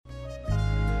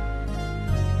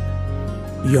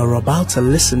You're about to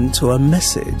listen to a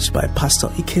message by Pastor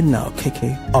Ikenna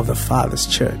Okeke of the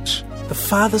Thefatherschurch. The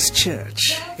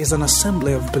Thefatherschurch is an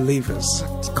assembly of believers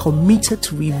committed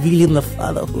to revealing the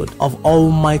fatherhood of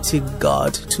Almighty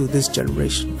God to this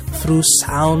generation through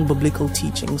sound biblical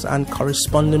teachings and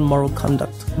corresponding moral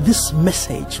conduct. This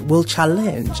message will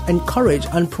challenge, encourage,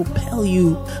 and propel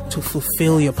you to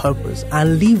fulfill your purpose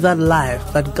and live that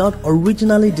life that God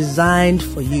originally designed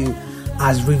for you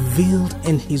as revealed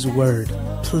in His Word.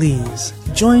 Please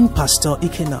join Pastor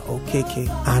Ikenna Okeke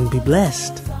and be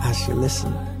blessed as you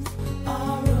listen.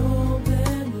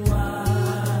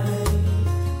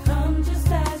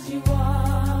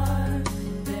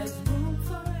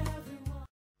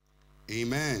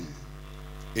 Amen.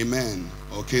 Amen.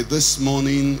 Okay, this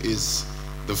morning is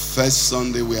the first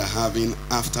Sunday we are having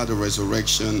after the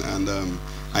resurrection, and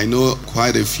I know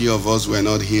quite a few of us were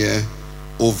not here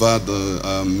over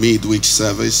the midweek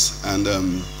service,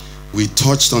 and we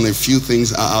touched on a few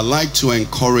things. I'd like to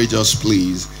encourage us,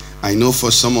 please. I know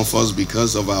for some of us,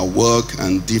 because of our work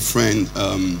and different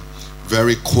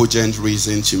very cogent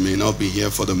reasons, you may not be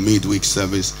here for the midweek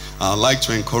service. I'd like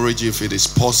to encourage you, if it is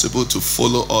possible, to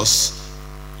follow us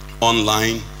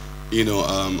online,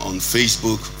 on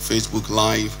Facebook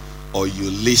Live, or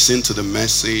you listen to the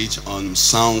message on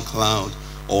SoundCloud.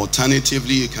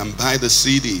 Alternatively, you can buy the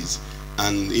CDs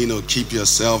and keep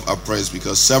yourself abreast,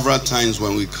 because several times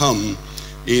when we come,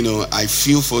 I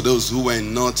feel for those who were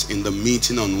not in the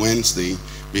meeting on Wednesday,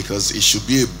 because it should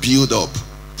be a build-up.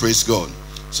 Praise God.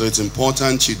 So it's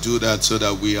important you do that so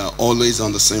that we are always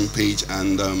on the same page,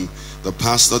 and the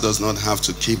pastor does not have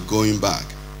to keep going back.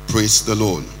 Praise the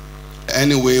Lord.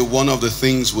 Anyway, one of the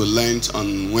things we learned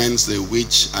on Wednesday,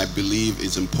 which I believe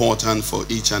is important for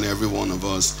each and every one of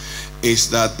us, is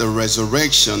that the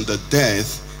resurrection, the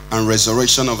death and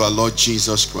resurrection of our Lord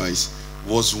Jesus Christ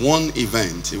was one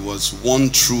event. It was one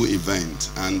true event.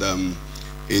 And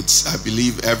I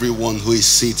believe everyone who is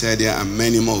seated here, and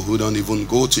many more who don't even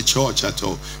go to church at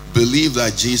all, believe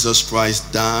that Jesus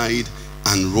Christ died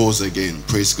and rose again.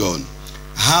 Praise God.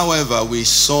 However, we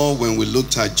saw when we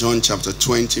looked at John chapter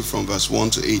 20 from verse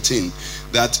 1 to 18,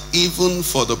 that even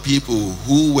for the people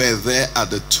who were there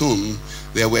at the tomb,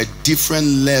 there were different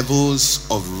levels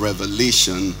of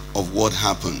revelation of what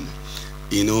happened.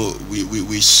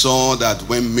 We saw that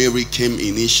when Mary came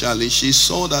initially, she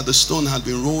saw that the stone had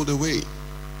been rolled away,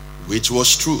 which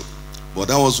was true, but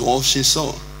that was all she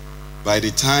saw. By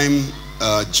the time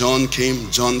John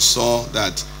came, John saw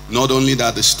that not only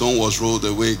that the stone was rolled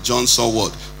away, John saw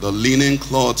what? The linen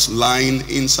cloths lying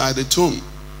inside the tomb.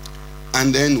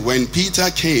 And then when Peter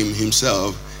came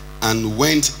himself and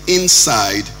went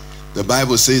inside, the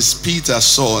Bible says Peter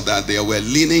saw that there were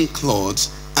linen cloths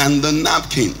and the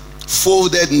napkin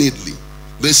folded neatly.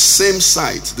 The same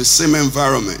site, the same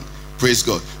environment. Praise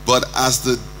God. But as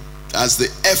the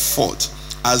effort,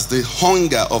 as the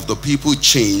hunger of the people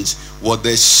changed, what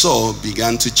they saw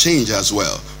began to change as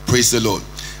well. Praise the Lord.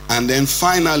 And then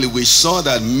finally we saw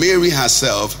that Mary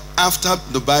herself, after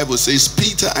the Bible says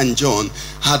Peter and John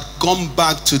had gone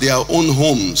back to their own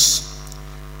homes,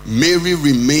 Mary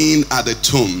remained at the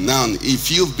tomb. Now,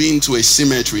 if you've been to a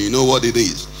cemetery, you know what it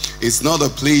is. It's not a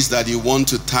place that you want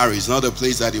to tarry. It's not a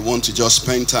place that you want to just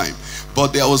spend time.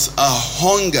 But there was a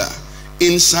hunger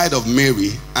inside of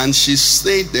Mary, and she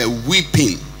stayed there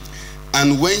weeping.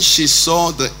 And when she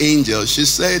saw the angel, she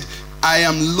said, "I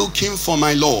am looking for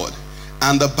my Lord."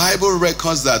 And the Bible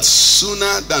records that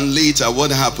sooner than later,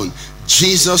 what happened?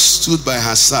 Jesus stood by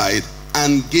her side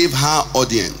and gave her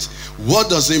audience. What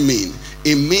does it mean?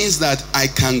 It means that I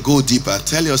can go deeper.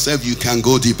 Tell yourself you can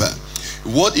go deeper.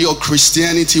 What your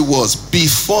Christianity was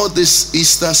before this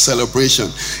Easter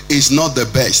celebration is not the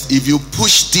best. If you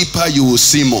push deeper, you will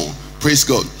see more. Praise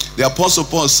God. The Apostle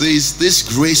Paul says, this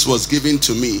grace was given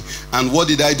to me. And what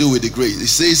did I do with the grace? He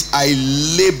says, I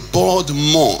labored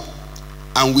more.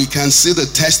 And we can see the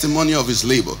testimony of his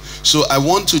labor. So I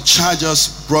want to charge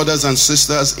us, brothers and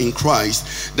sisters in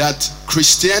Christ, that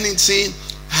Christianity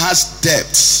has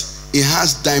depths. It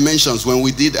has dimensions. When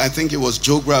we did, I think it was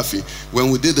geography, when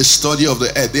we did the study of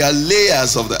the earth, there are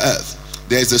layers of the earth.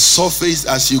 There's a surface.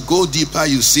 As you go deeper,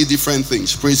 you see different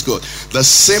things. Praise God. The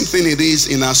same thing it is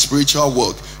in our spiritual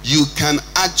work. You can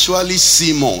actually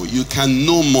see more. You can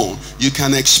know more. You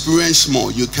can experience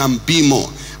more. You can be more.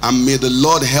 And may the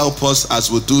Lord help us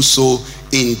as we do so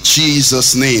in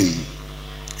Jesus' name.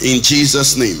 In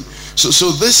Jesus' name.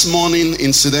 So this morning,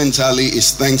 incidentally,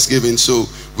 is Thanksgiving. So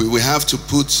we have to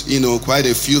put, quite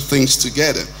a few things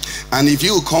together. And if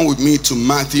you will come with me to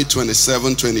Matthew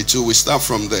 27:22, we start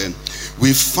from there.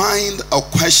 We find a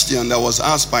question that was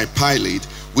asked by Pilate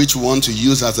which we want to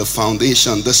use as a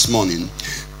foundation this morning.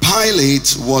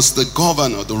 Pilate was the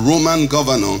governor, the Roman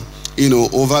governor,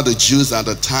 over the Jews at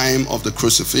the time of the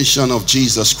crucifixion of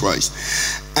Jesus Christ.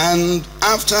 And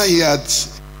after he had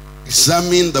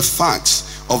examined the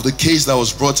facts of the case that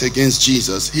was brought against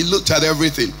Jesus, he looked at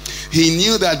everything. He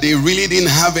knew that they really didn't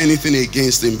have anything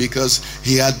against him, because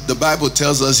the Bible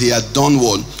tells us he had done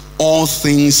what? All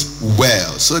things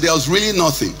well. So there was really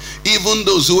nothing. Even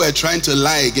those who were trying to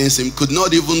lie against him could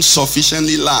not even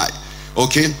sufficiently lie.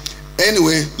 Okay?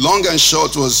 Anyway, long and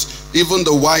short was, even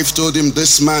the wife told him,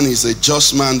 this man is a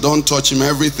just man, don't touch him,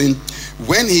 everything.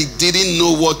 When he didn't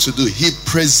know what to do, he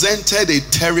presented a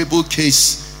terrible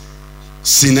case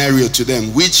scenario to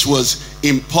them, which was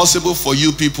impossible for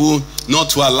you people not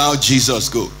to allow Jesus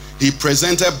go. He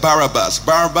presented Barabbas.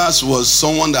 Barabbas was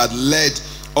someone that led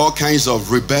all kinds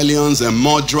of rebellions and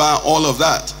murder, all of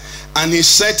that. And he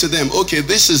said to them, okay,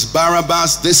 this is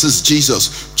Barabbas, this is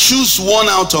Jesus. Choose one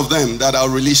out of them that I'll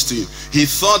release to you. He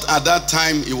thought at that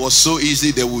time it was so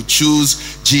easy they would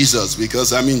choose Jesus,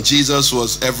 because Jesus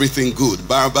was everything good.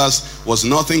 Barabbas was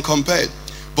nothing compared.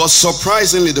 But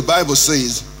surprisingly, the Bible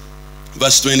says,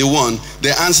 verse 21,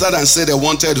 they answered and said they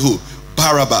wanted who?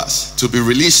 Barabbas to be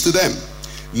released to them.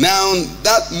 Now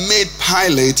that made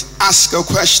Pilate ask a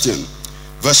question.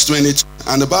 Verse 22,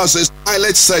 and the Bible says,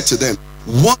 Pilate said to them,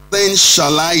 what then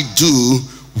shall I do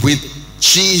with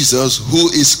Jesus, who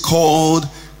is called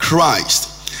Christ?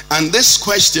 And this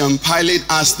question Pilate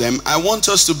asked them, I want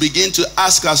us to begin to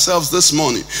ask ourselves this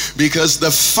morning, because the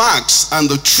facts and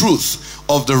the truth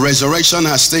of the resurrection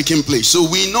has taken place. So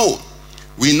we know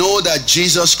that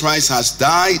Jesus Christ has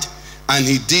died, and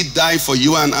he did die for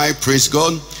you and I, praise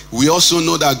God. We also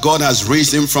know that God has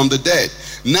raised him from the dead.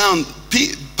 Now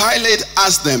Pilate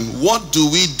asked them, what do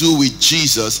we do with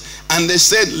Jesus? And they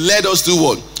said, let us do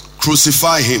what?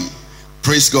 Crucify him.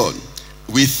 Praise God.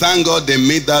 We thank God they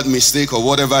made that mistake, or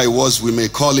whatever it was we may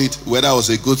call it, whether it was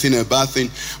a good thing or a bad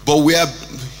thing. But we are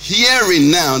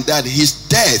hearing now that his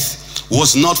death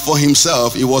was not for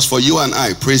himself, it was for you and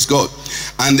I. Praise God.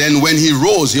 And then when he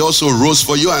rose, he also rose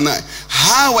for you and I.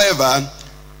 However,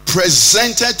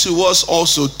 presented to us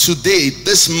also today,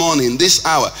 this morning, this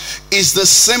hour, is the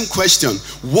same question.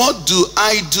 What do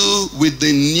I do with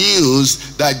the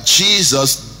news that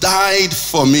Jesus died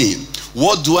for me?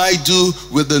 What do I do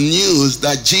with the news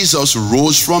that Jesus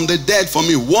rose from the dead for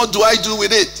me? What do I do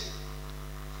with it?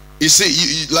 You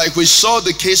see, like we saw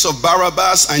the case of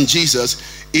Barabbas and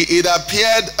Jesus, it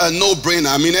appeared a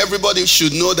no-brainer. Everybody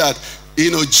should know that,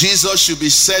 Jesus should be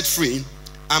set free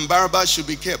and Barabbas should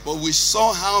be kept. But we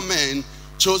saw how men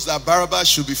chose that Barabbas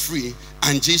should be free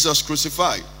and Jesus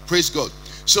crucified. Praise God.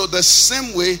 So the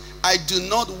same way, I do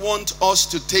not want us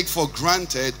to take for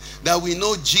granted that we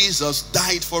know Jesus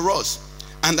died for us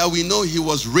and that we know he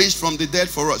was raised from the dead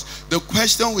for us. The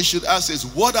question we should ask is,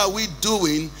 what are we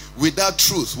doing with that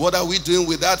truth? What are we doing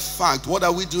with that fact? What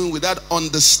are we doing with that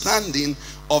understanding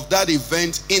of that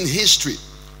event in history?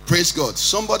 Praise God.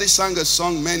 Somebody sang a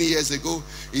song many years ago.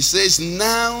 It says,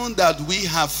 now that we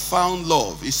have found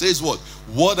love. It says what?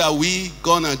 What are we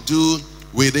gonna do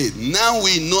with it? Now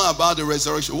we know about the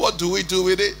resurrection. What do we do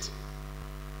with it?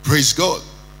 Praise God.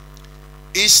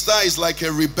 Easter is like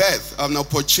a rebirth, an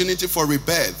opportunity for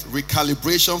rebirth,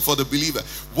 recalibration for the believer.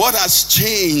 What has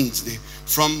changed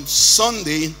from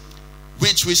Sunday,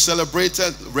 which we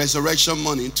celebrated Resurrection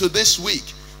morning, to this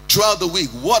week? Throughout the week,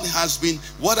 what has been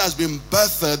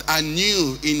birthed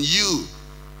anew in you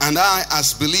and I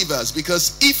as believers?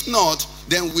 Because if not,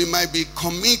 then we might be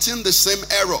committing the same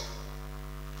error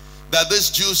that these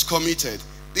Jews committed.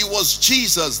 It was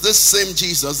Jesus, this same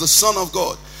Jesus, the Son of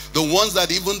God, the ones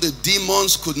that even the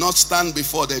demons could not stand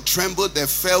before. They trembled, they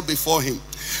fell before him.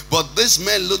 But these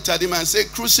men looked at him and said,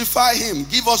 crucify him,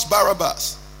 give us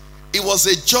Barabbas. It was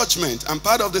a judgment. And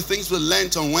part of the things we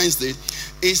learned on Wednesday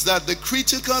is that the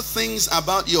critical things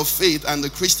about your faith and the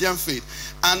Christian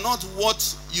faith are not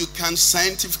what you can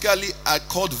scientifically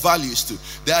accord values to.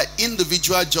 They are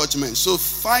individual judgments. So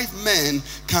 5 men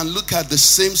can look at the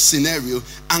same scenario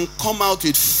and come out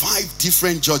with 5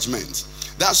 different judgments.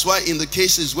 That's why in the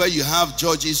cases where you have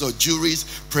judges or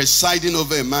juries presiding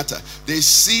over a matter, they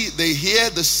hear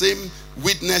the same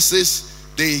witnesses,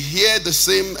 they hear the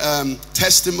same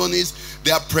testimonies, they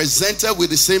are presented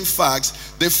with the same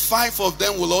facts. The 5 of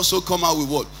them will also come out with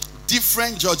what?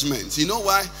 Different judgments. You know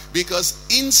why? Because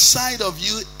inside of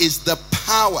you is the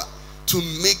power to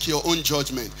make your own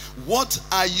judgment. What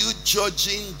are you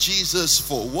judging Jesus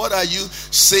for? What are you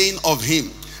saying of him?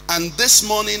 And this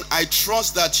morning, I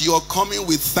trust that you're coming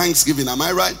with thanksgiving. Am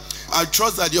I right? I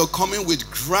trust that you're coming with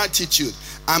gratitude.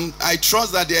 I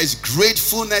trust that there is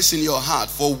gratefulness in your heart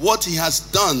for what he has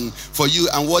done for you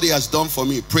and what he has done for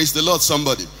me. Praise the Lord,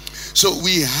 somebody. So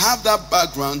we have that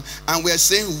background, and we are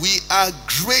saying we are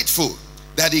grateful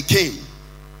that he came.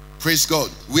 Praise God.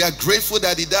 We are grateful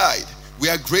that he died. We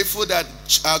are grateful that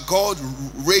God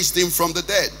raised him from the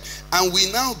dead. And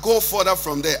we now go further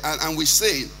from there, and we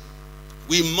say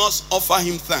we must offer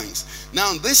him thanks.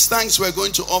 Now, this thanks we're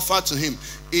going to offer to him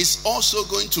is also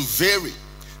going to vary.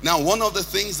 Now, one of the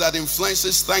things that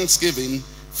influences thanksgiving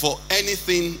for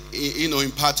anything,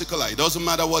 in particular, it doesn't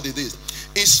matter what it is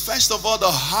first of all the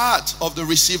heart of the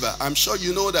receiver. I'm sure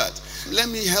you know that. Let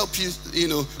me help you.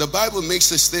 The Bible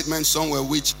makes a statement somewhere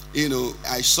which,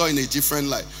 I saw in a different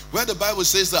light, where the Bible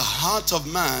says the heart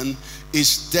of man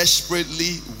is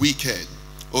desperately wicked.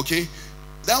 Okay?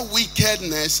 That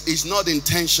wickedness is not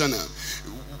intentional.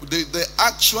 The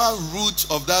actual root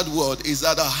of that word is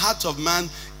that the heart of man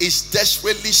is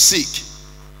desperately sick.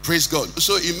 Praise God.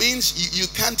 So it means you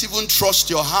can't even trust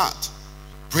your heart.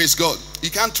 Praise God. You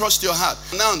can't trust your heart.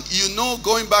 Now,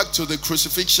 going back to the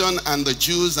crucifixion and the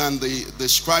Jews and the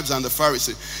scribes and the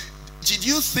Pharisees, did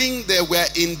you think they were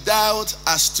in doubt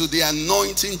as to the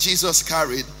anointing Jesus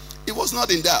carried? It was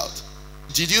not in doubt.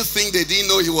 Did you think they didn't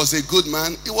know he was a good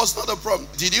man? It was not a problem.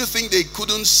 Did you think they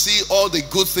couldn't see all the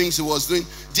good things he was doing?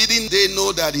 Didn't they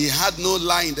know that he had no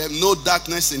lie in them, no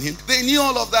darkness in him? They knew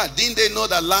all of that. Didn't they know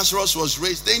that Lazarus was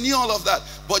raised? They knew all of that.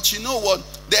 But you know what?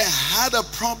 They had a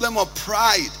problem of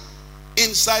pride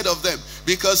inside of them.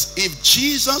 Because if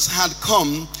Jesus had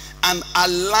come and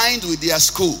aligned with their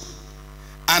school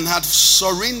and had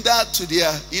surrendered to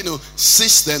their,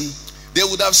 system, they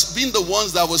would have been the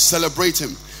ones that would celebrate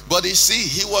him. But you see,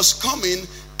 he was coming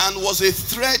and was a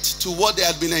threat to what they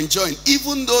had been enjoying,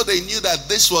 even though they knew that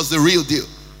this was the real deal.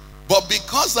 But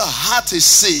because the heart is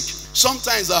sick,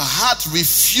 sometimes the heart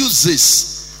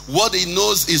refuses what it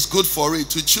knows is good for it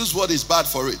to choose what is bad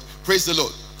for it. Praise the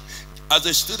Lord. As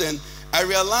a student, I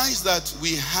realized that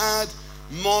we had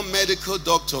more medical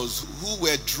doctors who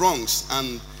were drunks,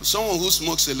 and someone who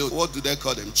smokes a lot. What do they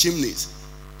call them? Chimneys.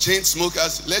 Chain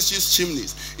smokers. Let's use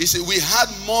chimneys. You see, we had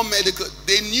more medical.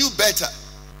 They knew better.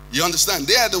 You understand?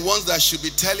 They are the ones that should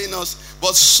be telling us,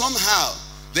 but somehow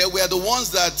they were the ones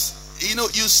that,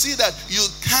 you see that you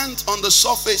can't on the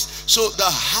surface. So the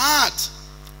heart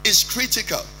is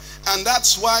critical. And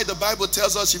that's why the Bible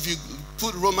tells us, if you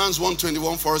put Romans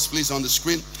 1:21 for us, please, on the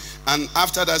screen. And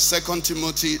after that, 2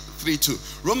 Timothy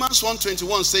 3:2. Romans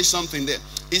 1:21 says something there.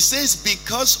 It says,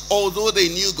 because although they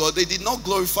knew God, they did not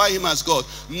glorify him as God,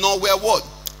 nor were what?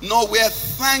 Nor were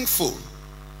thankful.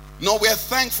 Nor were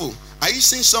thankful. Are you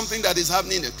seeing something that is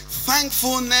happening there?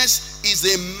 Thankfulness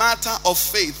is a matter of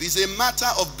faith. It's a matter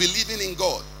of believing in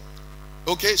God.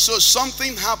 Okay, so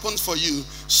something happens for you,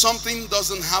 something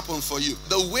doesn't happen for you.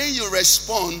 The way you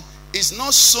respond is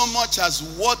not so much as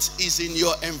what is in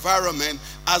your environment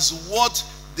as what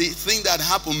the thing that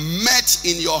happened met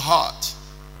in your heart.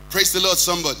 Praise the Lord,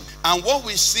 somebody. And what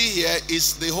we see here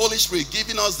is the Holy Spirit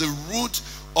giving us the root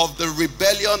of the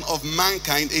rebellion of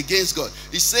mankind against God.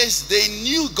 It says they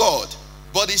knew God,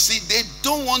 but you see, they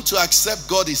don't want to accept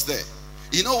God is there.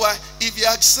 You know why? If you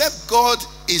accept God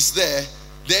is there,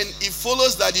 then it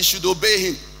follows that you should obey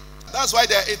him. That's why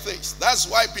they're atheists. That's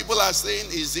why people are saying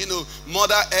is,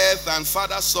 Mother Earth and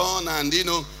Father Son and,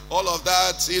 all of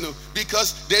that,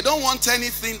 because they don't want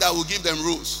anything that will give them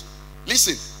rules.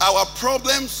 Listen, our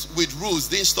problems with rules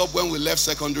didn't stop when we left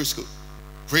secondary school.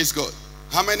 Praise God.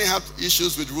 How many have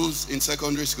issues with rules in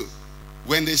secondary school?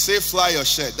 When they say fly your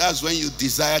shirt, that's when you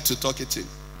desire to tuck it in.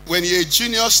 When you're a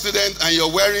junior student and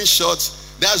you're wearing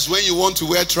shorts, that's when you want to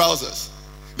wear trousers.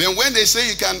 Then when they say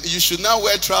you should now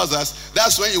wear trousers,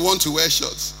 that's when you want to wear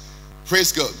shorts.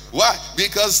 Praise God. Why?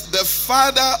 Because the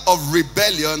father of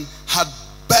rebellion had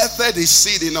birthed his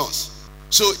seed in us.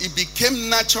 So it became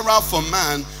natural for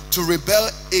man to rebel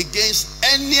against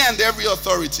any and every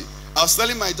authority. I was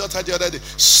telling my daughter the other day,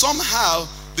 somehow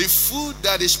the food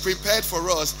that is prepared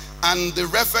for us and the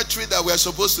refectory that we're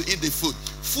supposed to eat the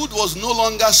food was no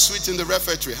longer sweet in the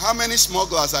refectory. How many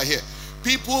smugglers are here?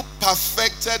 People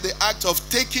perfected the act of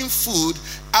taking food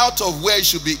out of where it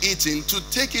should be eaten to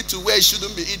take it to where it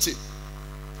shouldn't be eaten.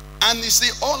 And you see,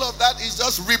 all of that is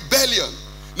just rebellion.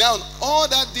 Now, all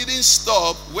that didn't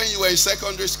stop when you were in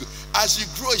secondary school. As you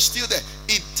grow, it's still there.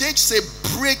 It takes a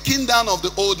breaking down of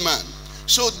the old man.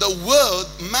 So the world,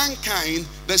 mankind,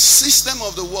 the system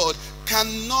of the world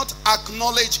cannot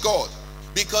acknowledge God.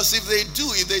 Because if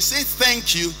they say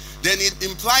thank you, then it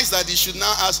implies that you should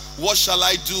now ask, what shall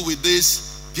I do with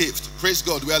this gift. Praise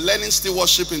God. We are learning still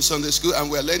worship in Sunday school, and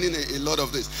we are learning a lot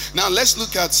of this. Now let's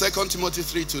look at 2 Timothy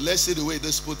 3:2. Let's see the way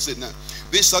this puts it now.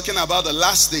 This is talking about the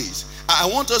last days. I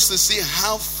want us to see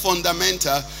how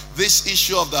fundamental this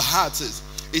issue of the heart is.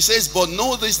 It says, but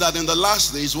know this, that in the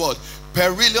last days, what?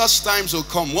 Perilous times will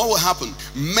come. What will happen?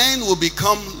 Men will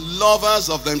become lovers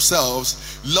of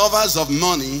themselves, lovers of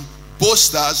money,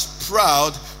 boasters,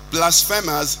 proud,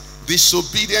 blasphemers,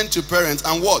 disobedient to parents,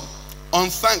 and what?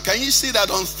 Can you see that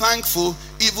unthankful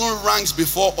even ranks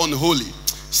before unholy?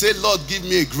 Say, Lord, give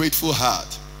me a grateful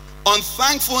heart.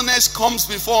 Unthankfulness comes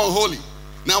before unholy.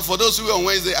 Now, for those who are on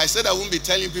Wednesday, I said I won't be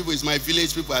telling people it's my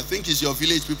village people. I think it's your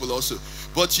village people also.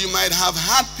 But you might have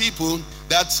had people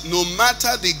that no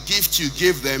matter the gift you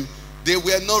gave them, they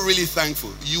were not really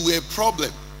thankful. You were a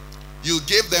problem. You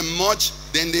gave them much,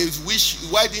 then they wish,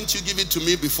 why didn't you give it to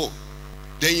me before?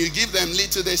 Then you give them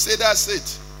little, they say, that's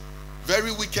it.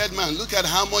 Very wicked man, look at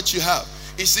how much you have.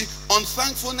 You see,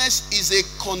 unthankfulness is a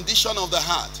condition of the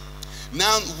heart.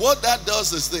 Now, what that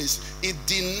does is this: it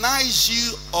denies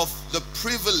you of the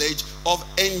privilege of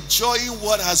enjoying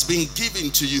what has been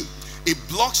given to you. It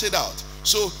blocks it out.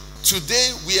 So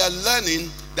today we are learning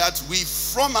that we,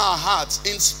 from our hearts,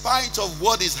 in spite of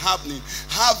what is happening,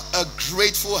 have a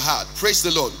grateful heart. Praise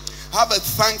the Lord. Have a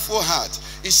thankful heart.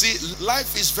 You see,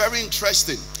 life is very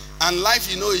interesting. And life,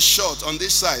 is short on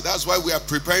this side. That's why we are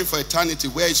preparing for eternity,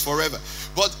 where it's forever.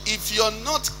 But if you're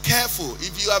not careful,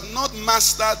 if you have not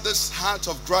mastered this heart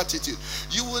of gratitude,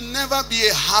 you will never be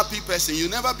a happy person.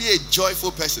 You'll never be a joyful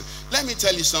person. Let me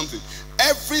tell you something.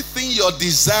 Everything you're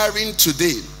desiring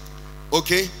today,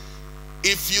 okay,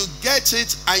 if you get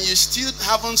it and you still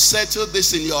haven't settled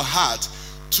this in your heart,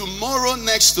 tomorrow,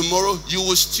 next tomorrow, you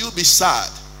will still be sad.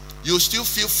 You'll still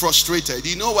feel frustrated.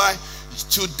 You know why?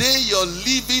 Today you're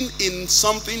living in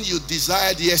something you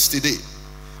desired yesterday,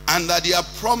 and that you have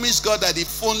promised God that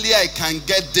if only I can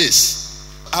get this,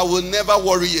 I will never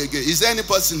worry again. Is there any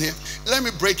person here? Let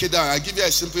me break it down. I'll give you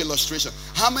a simple illustration.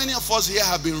 How many of us here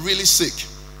have been really sick?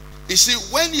 You see,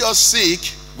 when you're sick,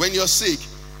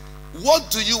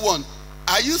 what do you want?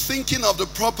 Are you thinking of the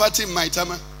property, my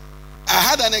time? I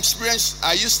had an experience.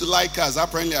 I used to like cars.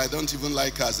 Apparently, I don't even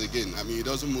like cars again. It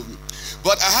doesn't move me.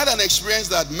 But I had an experience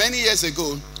that many years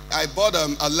ago, I bought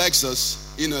a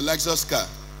Lexus, a Lexus car.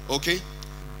 Okay?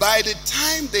 By the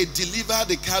time they delivered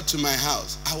the car to my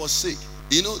house, I was sick.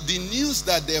 The news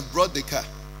that they brought the car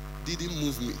didn't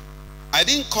move me. I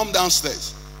didn't come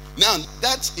downstairs. Now,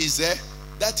 that is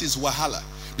wahala.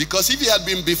 Because if it had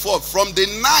been before, from the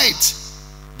night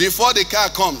before the car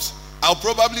comes, I'll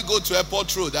probably go to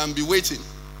Airport Road and be waiting.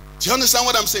 Do you understand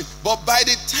what I'm saying? But by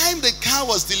the time the car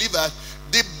was delivered,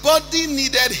 the body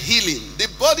needed healing. The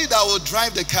body that would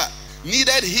drive the car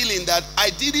needed healing that I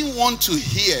didn't want to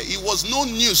hear. It was no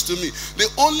news to me. The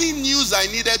only news I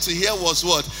needed to hear was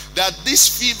what? That this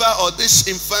fever or this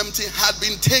infirmity had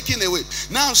been taken away.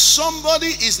 Now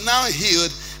somebody is now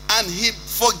healed, and he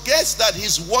forgets that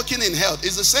he's walking in health.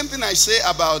 It's the same thing I say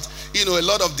about, a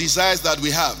lot of desires that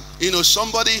we have.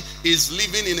 Somebody is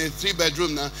living in a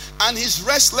 3-bedroom now, and he's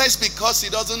restless because he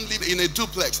doesn't live in a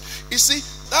duplex. You see,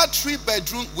 that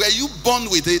 3-bedroom, were you born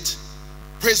with it?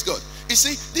 Praise God. You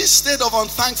see, this state of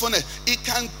unthankfulness, it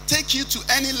can take you to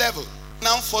any level.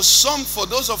 Now, for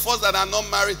those of us that are not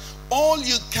married, all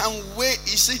you can wait,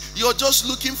 you see, you're just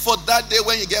looking for that day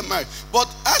when you get married.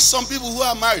 But ask some people who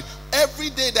are married, every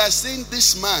day they're saying,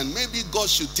 this man, maybe God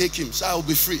should take him so I'll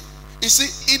be free. You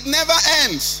see, it never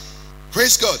ends.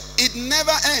 Praise God. It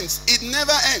never ends. It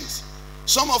never ends.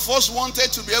 Some of us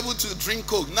wanted to be able to drink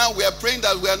Coke. Now we are praying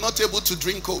that we are not able to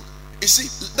drink Coke. You see,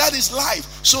 that is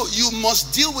life. So you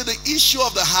must deal with the issue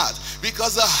of the heart,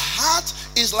 because the heart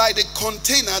is like the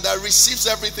container that receives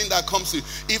everything that comes to it.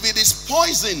 If it is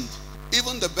poisoned,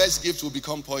 even the best gift will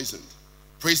become poisoned.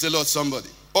 Praise the Lord, somebody.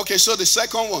 Okay, so the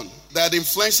second one that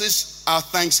influences our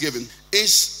thanksgiving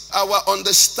is our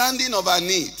understanding of our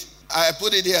need. I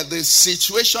put it here, the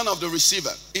situation of the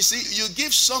receiver. You see, you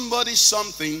give somebody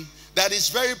something that is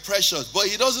very precious, but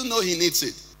he doesn't know he needs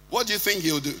it. What do you think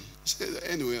he'll do?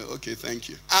 Anyway, okay, thank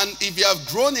you. And if you have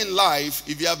grown in life,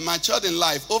 if you have matured in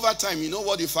life, over time, you know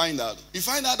what you find out? You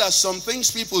find out that some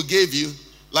things people gave you,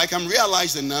 like I'm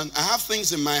realizing now, I have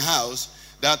things in my house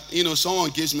that, someone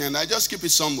gives me and I just keep it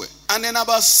somewhere. And then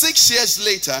about 6 years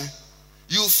later,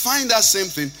 you find that same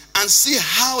thing and see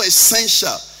how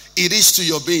essential it is to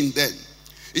your being then.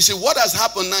 You see, what has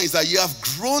happened now is that you have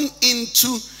grown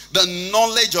into the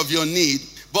knowledge of your need.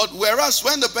 But whereas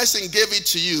when the person gave it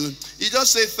to you, you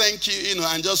just say thank you,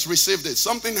 and just received it.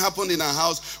 Something happened in our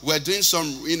house. We're doing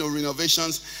some,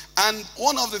 renovations. And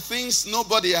one of the things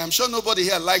I'm sure nobody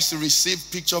here likes to receive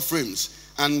picture frames.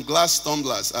 and glass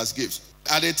tumblers as gifts.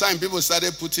 At the time, people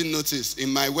started putting notice,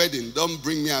 in my wedding, don't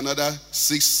bring me another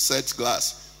 6 set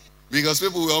glass. Because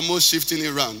people were almost shifting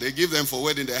it around. They give them for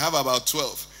wedding. They have about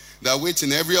 12. They're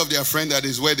waiting. Every of their friend at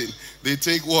his wedding, they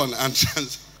take one and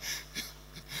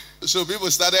So people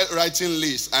started writing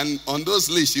lists. And on those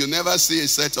lists, you never see a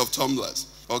set of tumblers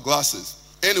or glasses.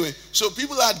 Anyway, so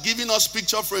people are giving us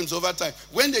picture frames over time.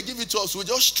 When they give it to us, we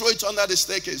just throw it under the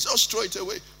staircase. Just throw it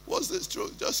away. What's this?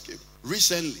 Just keep.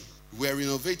 Recently, we're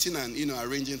renovating and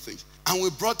arranging things. And we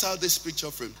brought out this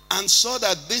picture frame and saw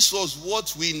that this was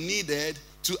what we needed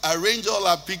to arrange all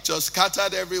our pictures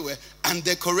scattered everywhere and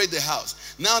decorate the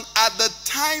house. Now, at the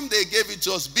time they gave it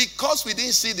to us, because we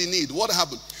didn't see the need, what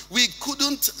happened? We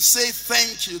couldn't say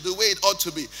thank you the way it ought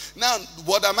to be. Now,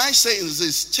 what am I saying is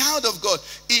this, child of God,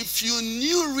 if you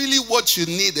knew really what you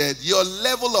needed, your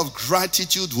level of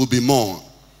gratitude will be more.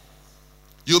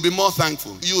 You'll be more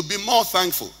thankful. You'll be more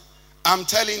thankful. I'm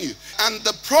telling you. And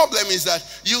the problem is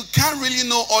that you can't really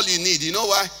know all you need. You know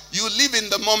why? You live in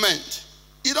the moment.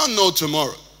 You don't know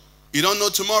tomorrow. You don't know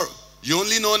tomorrow. You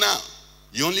only know now.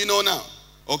 You only know now.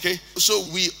 Okay? So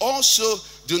we also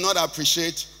do not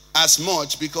appreciate as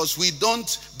much because we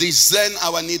don't discern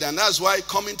our need. And that's why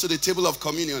coming to the table of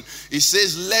communion, it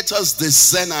says, let us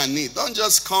discern our need. Don't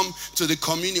just come to the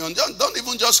communion. Don't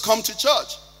even just come to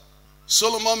church.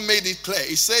 Solomon made it clear.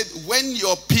 He said, when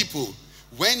your people,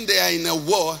 when they are in a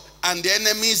war and the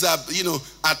enemies are,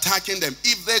 attacking them,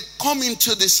 if they come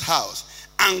into this house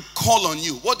and call on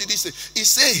you, what did he say? He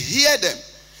said, hear them.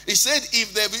 He said,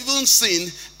 if they've even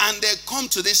sinned and they come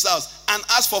to this house and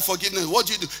ask for forgiveness, what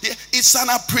do you do? It's an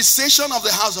appreciation of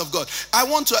the house of God. I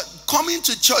want to come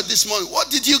into church this morning. What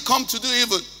did you come to do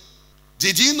even?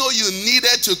 Did you know you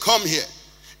needed to come here?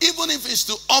 Even if it's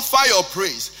to offer your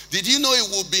praise. Did you know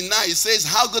it would be nice? It says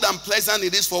how good and pleasant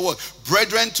it is for what?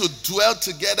 Brethren to dwell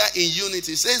together in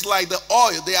unity. It says like the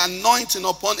oil, the anointing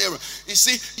upon Aaron. You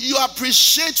see, you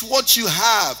appreciate what you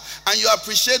have and you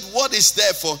appreciate what is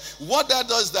there for. What that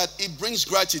does is that it brings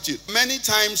gratitude. Many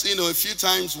times, a few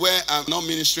times where I'm not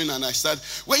ministering and I start,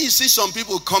 when you see some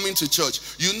people coming to church,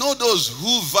 you know those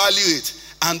who value it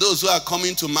and those who are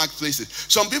coming to mark places.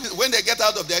 Some people, when they get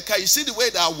out of their car, you see the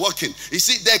way they are walking. You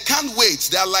see, they can't wait.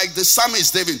 They are like the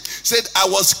psalmist David said, I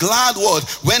was glad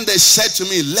when they said to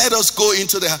me, let us go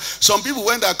into the house. Some people,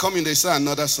 when they are coming, they say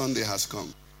another Sunday has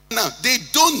come. Now, they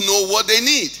don't know what they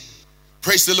need.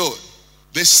 Praise the Lord.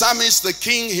 The psalmist, the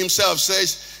king himself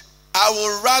says, I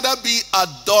would rather be a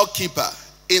doorkeeper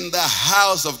in the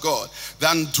house of God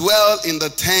than dwell in the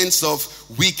tents of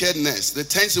wickedness. The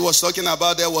tents he was talking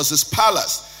about there was his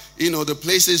palace, the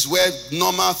places where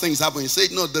normal things happen. He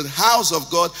said, no, the house of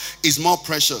God is more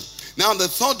precious. Now, the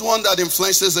third one that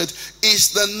influences it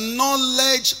is the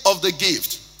knowledge of the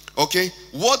gift. Okay,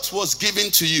 what was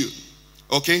given to you?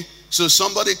 Okay, so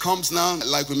somebody comes now,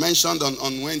 like we mentioned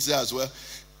on Wednesday as well.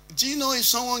 Do you know if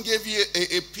someone gave you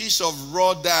a piece of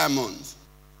raw diamond,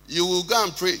 you will go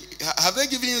and pray? Have they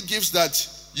given you gifts that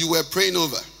you were praying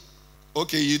over?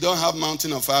 Okay, you don't have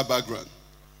Mountain of Fire background.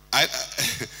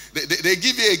 They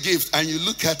give you a gift and you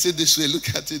look at it this way, look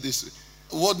at it this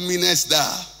way. What meanest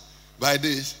thou by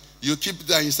this? You keep it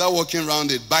and you start walking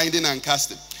around it, binding and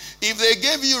casting. If they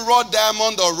gave you raw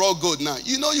diamond or raw gold now,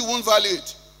 you won't value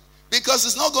it. Because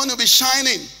it's not going to be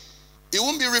shining. It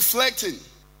won't be reflecting.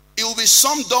 It will be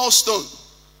some dull stone.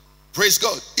 Praise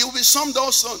God. It will be some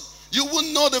dull stone. You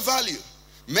wouldn't know the value.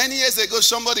 Many years ago,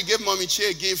 somebody gave Mommy Chi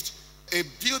a gift, a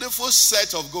beautiful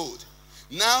set of gold.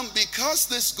 Now, because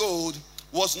this gold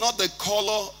was not the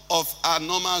color of our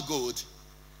normal gold,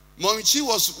 Mommy Chi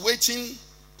was waiting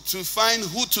to find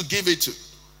who to give it to.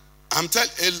 I'm telling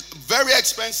you, very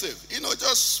expensive.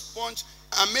 Just sponge.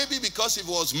 And maybe because it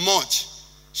was much,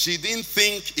 she didn't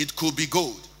think it could be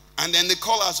gold. And then the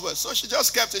color as well. So she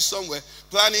just kept it somewhere,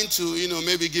 planning to,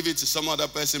 maybe give it to some other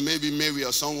person, maybe Mary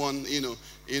or someone, in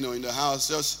the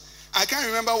house. I can't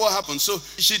remember what happened. So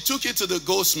she took it to the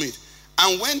goldsmith.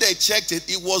 And when they checked it,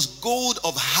 it was gold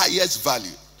of highest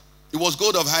value. It was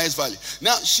gold of highest value.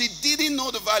 Now, she didn't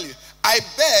know the value. I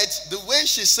bet the way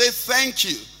she said thank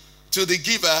you to the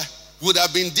giver would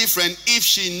have been different if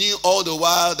she knew all the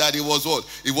while that it was what?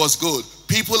 It was gold.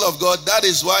 People of God, that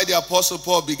is why the Apostle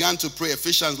Paul began to pray.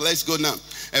 Ephesians, let's go now.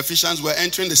 Ephesians, we're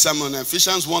entering the sermon.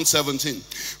 Ephesians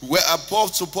 1:17, where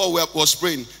Apostle Paul was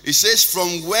praying. It says,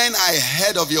 from when I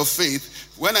heard of your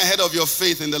faith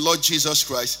in the Lord Jesus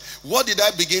Christ, what did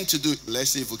I begin to do?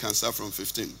 Let's see if we can start from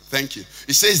 15. Thank you.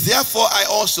 It says, therefore I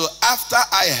also, after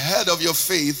I heard of your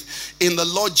faith in the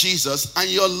Lord Jesus and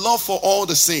your love for all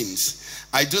the saints,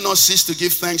 I do not cease to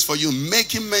give thanks for you,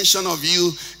 making mention of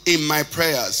you in my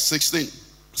prayers. 16.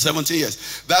 17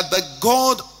 years. That the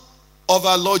God of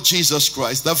our Lord Jesus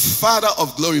Christ, the Father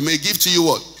of glory, may give to you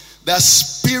what? The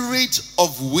spirit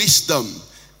of wisdom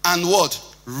and what?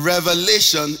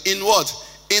 Revelation in what?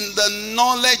 In the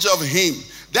knowledge of him.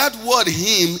 That word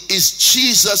him is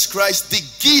Jesus Christ, the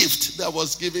gift that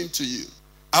was given to you.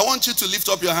 I want you to lift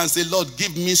up your hands and say, Lord,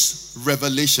 give me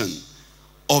revelation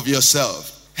of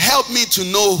yourself. Help me to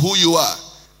know who you are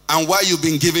and why you've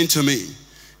been given to me.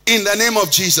 In the name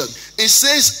of Jesus. It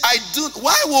says,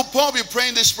 why will Paul be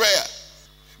praying this prayer?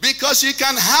 Because you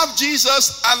can have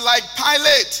Jesus and like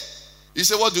Pilate. You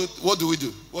say, what do we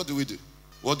do? What do we do?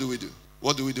 What do we do?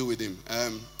 What do we do with him?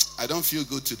 I don't feel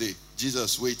good today.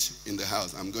 Jesus, wait in the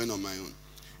house. I'm going on my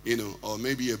own. Or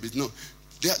maybe a bit. No.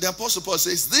 The Apostle Paul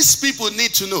says, these people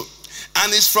need to know.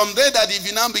 And it's from there that if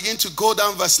you now begin to go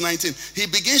down verse 19, he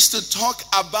begins to talk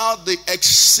about the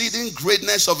exceeding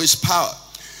greatness of his power,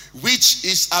 which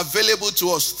is available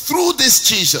to us through this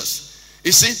Jesus.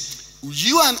 You see,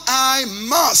 you and I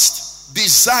must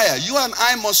desire, you and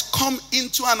I must come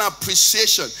into an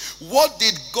appreciation. What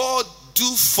did God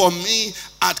do for me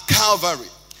at Calvary?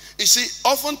 You see,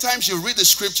 oftentimes you read the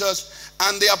scriptures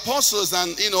and the apostles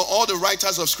and all the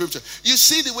writers of scripture, you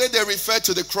see the way they refer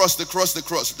to the cross, the cross, the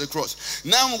cross, the cross.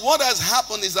 Now what has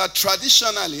happened is that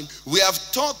traditionally we have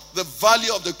taught the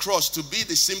value of the cross to be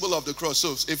the symbol of the cross.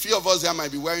 So a few of us here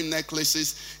might be wearing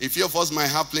necklaces, a few of us might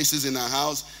have places in our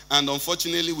house, and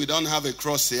unfortunately we don't have a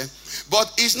cross here.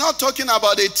 But it's not talking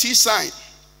about a T sign.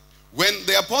 When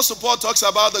the Apostle Paul talks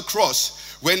about the cross,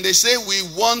 when they say we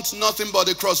want nothing but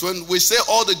the cross, when we say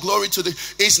all the glory to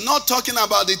it's not talking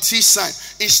about the T sign.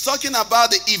 It's talking about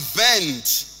the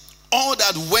event, all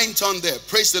that went on there.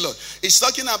 Praise the Lord. It's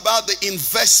talking about the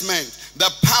investment, the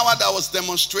power that was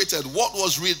demonstrated, what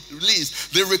was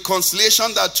released, the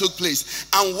reconciliation that took place.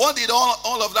 And what did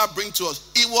all of that bring to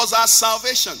us? It was our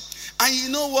salvation. And you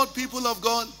know what, people of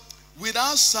God?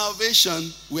 Without salvation,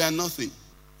 we are nothing.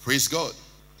 Praise God.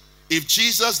 If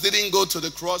Jesus didn't go to the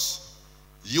cross,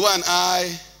 you and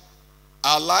I,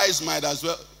 our lives might as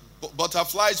well,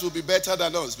 butterflies will be better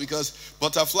than us, because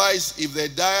butterflies, if they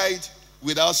died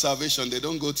without salvation, they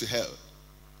don't go to hell.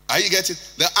 Are you getting?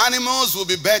 The animals will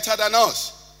be better than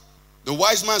us. The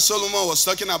wise man Solomon was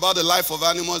talking about the life of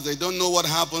animals. They don't know what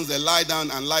happens. They lie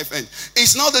down and life ends.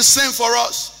 It's not the same for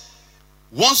us.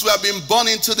 Once we have been born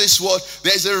into this world,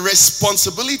 there's a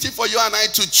responsibility for you and I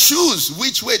to choose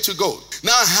which way to go.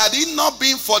 Now, had it not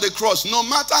been for the cross, no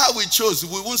matter how we chose,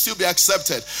 we won't still be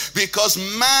accepted, because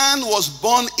man was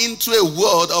born into a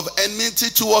world of enmity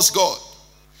towards God.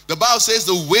 The Bible says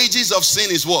the wages of sin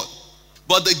is what?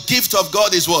 But the gift of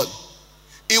God is what?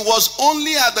 It was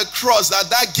only at the cross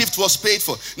that gift was paid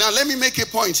for. Now, let me make a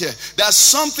point here. That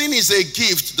something is a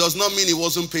gift does not mean it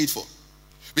wasn't paid for.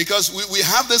 Because we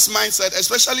have this mindset,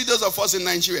 especially those of us in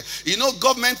Nigeria.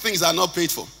 Government things are not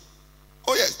paid for.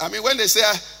 Oh yes, I mean when they say,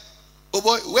 oh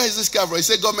boy, where is this car from? I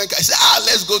say government car. I say,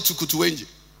 let's go to Kutuwenji.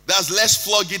 Let's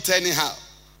flog it anyhow.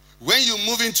 When you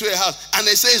move into a house and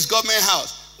they say it's government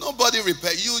house, nobody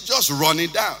repair, you just run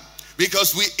it down.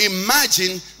 Because we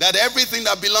imagine that everything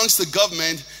that belongs to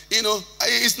government,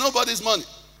 it's nobody's money.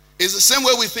 It's the same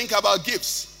way we think about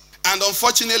gifts. And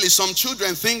unfortunately, some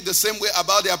children think the same way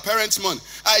about their parents' money.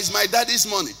 It's my daddy's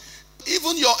money.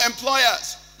 Even your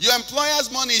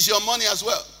employer's money is your money as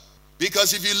well.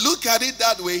 Because if you look at it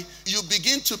that way, you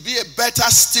begin to be a better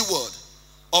steward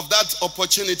of that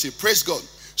opportunity. Praise God.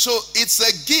 So it's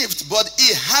a gift, but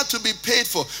it had to be paid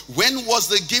for. When was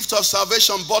the gift of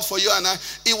salvation bought for you and I?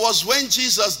 It was when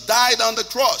Jesus died on the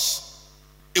cross.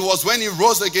 It was when he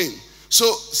rose again.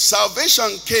 So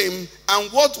salvation came,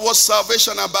 and what was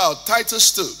salvation about?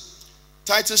 Titus 2.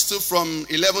 Titus 2 from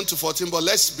 11 to 14, but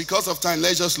because of time,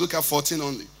 let's just look at 14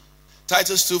 only.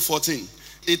 Titus 2:14.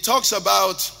 It talks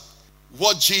about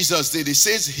what Jesus did. It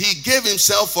says, he gave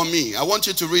himself for me. I want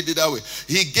you to read it that way.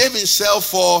 He gave himself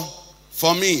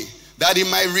for me, that he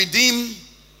might redeem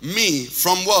me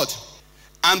from what?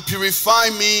 And purify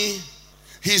me,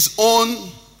 his own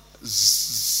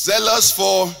zealous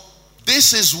for.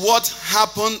 This is what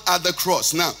happened at the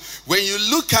cross. Now, when you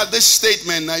look at this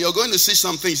statement, now you're going to see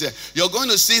some things here. You're going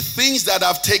to see things that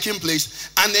have taken place,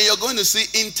 and then you're going to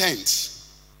see intent.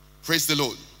 Praise the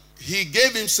Lord. He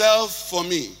gave himself for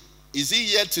me. Is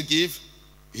he yet to give?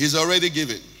 He's already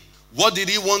given. What did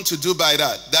he want to do by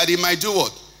that? That he might do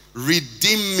what?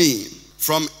 Redeem me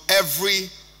from every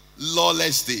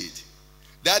lawless deed.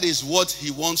 That is what he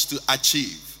wants to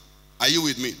achieve. Are you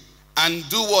with me? And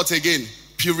do what again?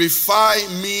 purify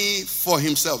me for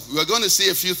himself. We're going to see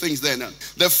a few things there now.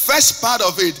 The first part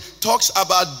of it talks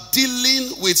about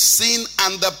dealing with sin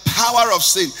and the power of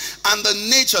sin and the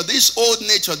nature, this old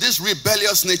nature, this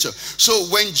rebellious nature. So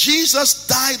when Jesus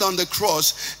died on the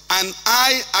cross and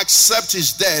I accept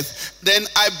his death, then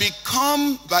I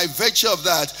become, by virtue of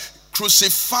that,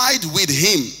 crucified with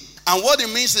him. And what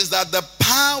it means is that the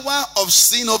power of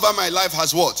sin over my life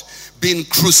has what? Been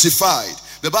crucified.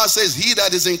 The Bible says, he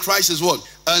that is in Christ is what?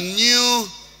 A new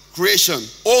creation.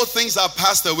 All things are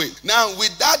passed away. Now,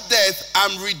 with that death,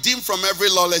 I'm redeemed from every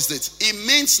lawless deed. It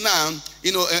means now,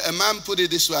 a man put it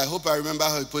this way. I hope I remember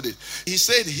how he put it. He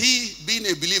said, he, being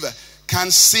a believer, can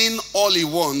sin all he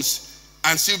wants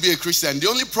and still be a Christian. The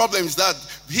only problem is that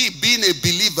he, being a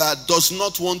believer, does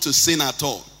not want to sin at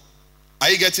all. Are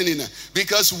you getting in there?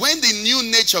 Because when the new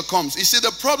nature comes, you see,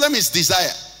 the problem is desire.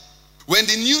 When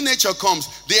the new nature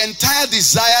comes, the entire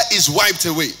desire is wiped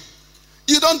away.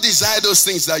 You don't desire those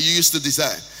things that you used to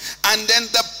desire. And then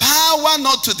the power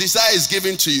not to desire is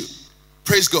given to you.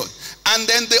 Praise God. And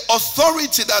then the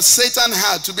authority that Satan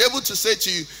had to be able to say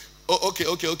to you, oh,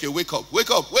 okay, wake up.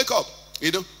 Wake up. Wake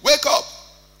up.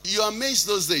 You're amazed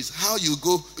those days how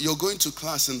you're going to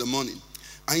class in the morning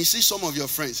and you see some of your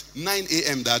friends, 9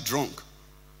 a.m. they're drunk.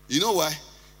 You know why?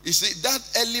 You see, that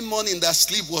early morning that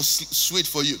sleep was sweet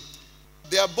for you.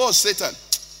 Their boss, Satan,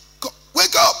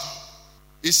 wake up.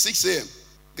 It's 6 a.m.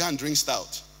 Go and drink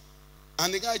stout.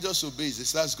 And the guy just obeys. He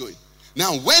starts going.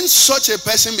 Now, when such a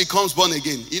person becomes born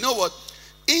again, you know what?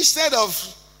 Instead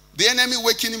of the enemy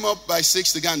waking him up by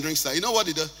 6 to go and drink stout, you know what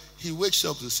he does? He wakes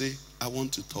up to say, I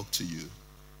want to talk to you.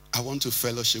 I want to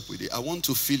fellowship with you. I want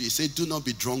to feel you. He said, do not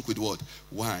be drunk with what?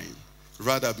 Wine.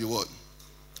 Rather be what?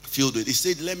 Filled with. He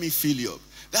said, let me fill you up.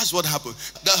 That's what happened.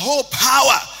 The whole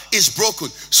power is broken.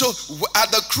 So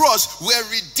at the cross, we're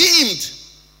redeemed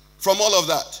from all of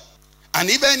that. And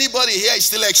if anybody here is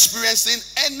still experiencing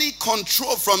any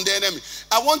control from the enemy,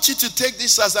 I want you to take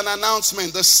this as an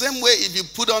announcement. The same way if you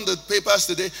put on the papers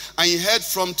today and you heard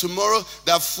from tomorrow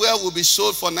that fuel will be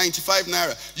sold for 95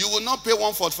 naira, you will not pay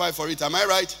 145 for it. Am I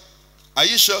right? Are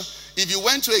you sure? If you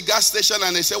went to a gas station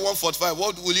and they say 145,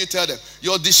 what will you tell them?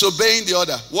 You're disobeying the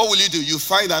order. What will you do? You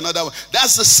find another one.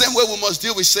 That's the same way we must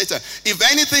deal with Satan. If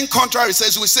anything contrary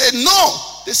says, we say, no,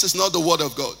 this is not the word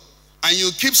of God. And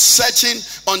you keep searching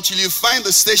until you find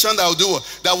the station that will do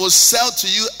what? That will sell to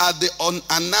you at the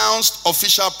unannounced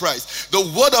official price. The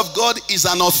word of God is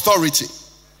an authority.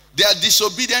 They are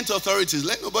disobedient authorities.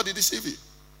 Let nobody deceive you.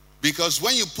 Because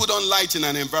when you put on light in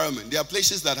an environment, there are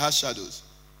places that have shadows.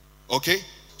 Okay?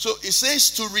 So it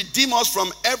says to redeem us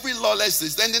from every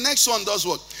lawlessness. Then the next one does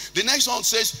what? The next one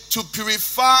says to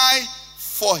purify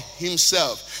for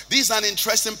himself. This is an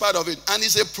interesting part of it. And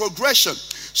it's a progression.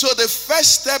 So the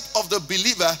first step of the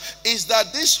believer is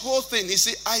that this whole thing, you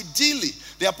see, ideally,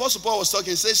 the Apostle Paul was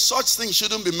talking, he says such things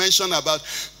shouldn't be mentioned about.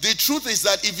 The truth is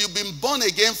that if you've been born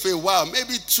again for a while,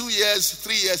 maybe 2 years,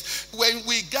 3 years, when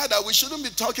we gather, we shouldn't be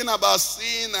talking about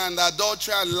sin and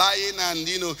adultery and lying and,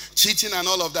 cheating and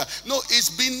all of that. No, it's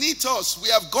beneath us. We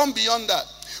have gone beyond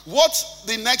that. What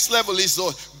the next level is,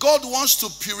 though, God wants to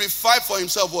purify for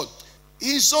himself what?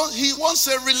 He wants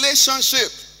a relationship.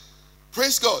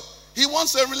 Praise God. He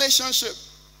wants a relationship.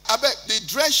 I bet the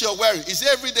dress you're wearing is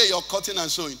every day you're cutting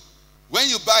and sewing. When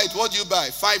you buy it, what do you buy?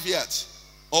 5 yards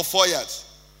or 4 yards.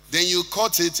 Then you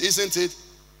cut it, isn't it?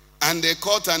 And they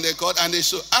cut and they cut and they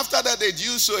sew. After that, they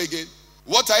do sew again.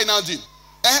 What are you now doing?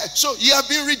 So you have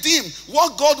been redeemed.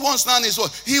 What God wants now is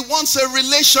what? He wants a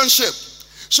relationship.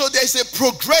 So there's a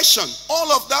progression.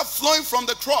 All of that flowing from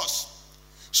the cross.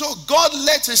 So God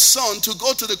let his son to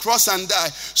go to the cross and die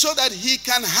so that he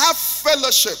can have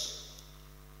fellowship.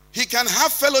 He can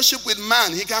have fellowship with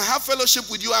man. He can have fellowship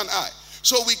with you and I.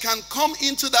 So we can come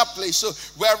into that place. So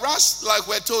whereas, like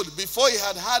we're told, before he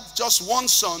had just one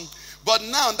son, but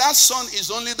now that son is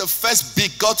only the first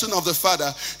begotten of the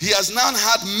Father. He has now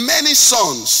had many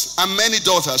sons and many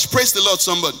daughters. Praise the Lord,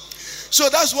 somebody. So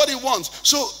that's what he wants.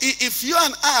 So if you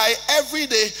and I, every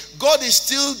day, God is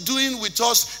still doing with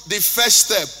us the first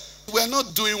step. We're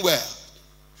not doing well.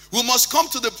 We must come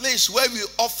to the place where we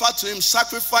offer to him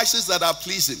sacrifices that are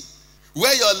pleasing.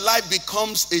 Where your life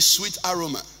becomes a sweet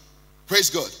aroma. Praise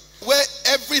God. Where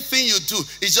everything you do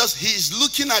is just, he's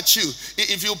looking at you.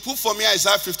 If you put for me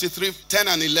Isaiah 53, 10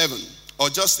 and 11, or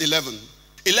just 11.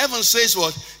 11 says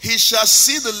what? He shall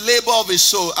see the labor of his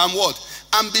soul and what?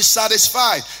 And be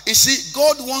satisfied. You see,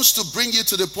 God wants to bring you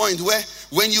to the point where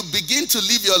when you begin to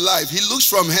live your life, he looks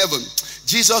from heaven.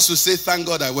 Jesus will say, thank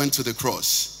God I went to the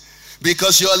cross.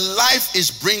 Because your life is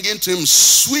bringing to him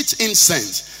sweet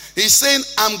incense. He's saying,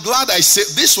 I'm glad I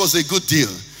said this was a good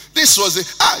deal.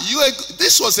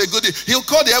 this was a good deal. He'll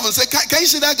call the heaven and say, can you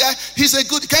see that guy? He's a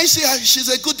good, can you see her? She's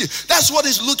a good deal. That's what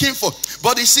he's looking for.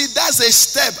 But you see, that's a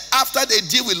step after they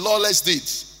deal with lawless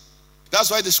deeds. That's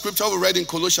why the scripture we read in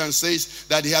Colossians says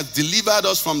that he has delivered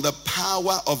us from the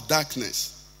power of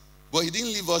darkness. But he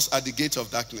didn't leave us at the gate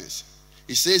of darkness.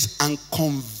 He says, and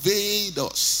conveyed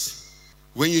us.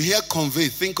 When you hear convey,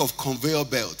 think of conveyor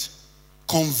belt.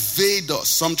 Conveyed us.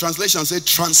 Some translations say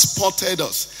transported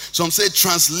us. Some say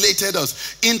translated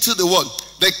us into the world.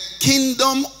 The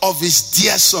kingdom of his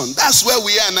dear son. That's where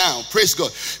we are now. Praise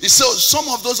God. So some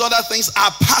of those other things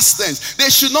are past tense. They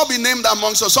should not be named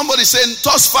amongst us. Somebody saying,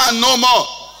 thus far no more.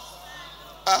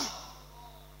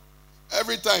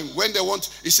 Every time when they want,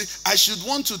 you see, I should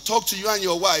want to talk to you and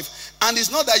your wife. And it's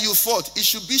not that you fought. It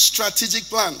should be strategic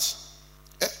plans.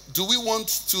 Do we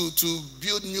want to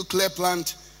build nuclear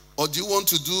plant? Or do you want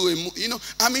to do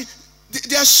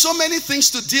there are so many things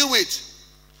to deal with.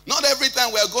 Not every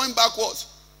time we are going backwards.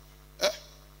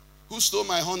 Who stole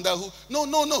my Honda? No.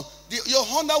 Your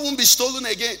Honda won't be stolen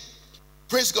again.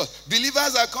 Praise God.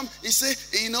 Believers are come. He say,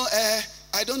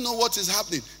 I don't know what is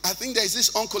happening. I think there is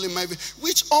this uncle in my village.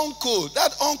 Which uncle?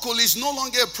 That uncle is no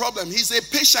longer a problem. He's a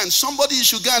patient. Somebody you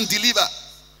should go and deliver.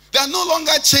 They are no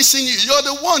longer chasing you. You're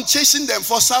the one chasing them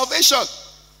for salvation.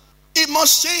 It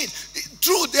must change.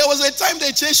 True, there was a time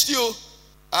they chased you.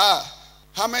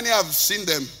 How many have seen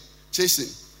them chasing?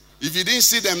 If you didn't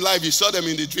see them live, you saw them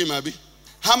in the dream, Abby.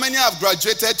 How many have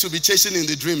graduated to be chasing in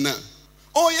the dream now?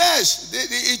 Oh yes,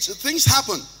 things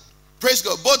happen. Praise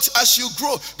God. But as you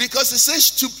grow, because it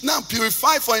says to now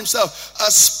purify for himself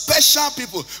a special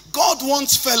people. God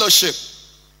wants fellowship.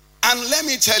 And let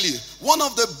me tell you, one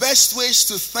of the best ways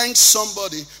to thank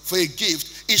somebody for a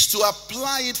gift is to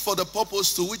apply it for the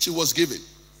purpose to which it was given.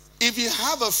 If you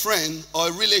have a friend or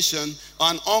a relation or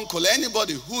an uncle,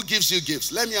 anybody who gives you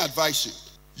gifts, let me advise you,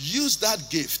 use that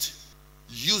gift.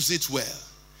 Use it well.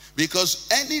 Because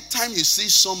anytime you see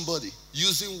somebody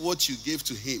using what you gave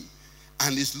to him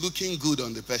and it's looking good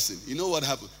on the person, you know what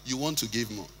happens? You want to give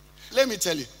more. Let me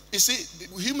tell you, you see,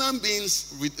 human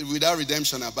beings without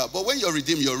redemption are bad. But when you're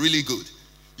redeemed, you're really good.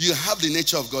 You have the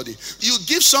nature of God. You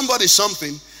give somebody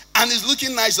something and it's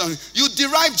looking nice on you. You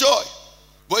derive joy.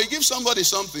 But you give somebody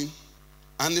something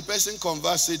and the person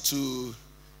converts it to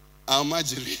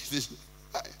Almajiri.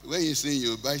 When you sing,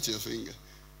 you bite your finger.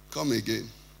 Come again.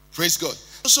 Praise God.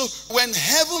 So when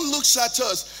heaven looks at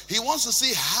us, he wants to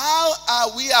see how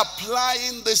are we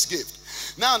applying this gift.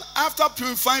 Now, after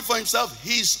purifying for himself,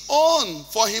 his own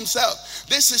for himself.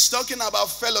 This is talking about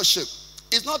fellowship.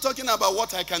 It's not talking about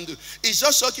what I can do. It's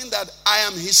just talking that I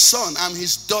am his son, I'm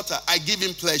his daughter. I give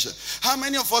him pleasure. How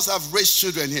many of us have raised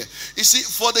children here? You see,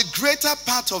 for the greater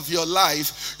part of your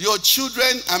life, your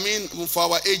children, for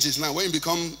our ages now, when you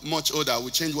become much older,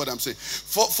 we change what I'm saying.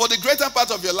 For the greater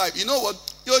part of your life, you know what?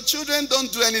 Your children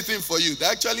don't do anything for you. They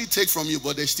actually take from you,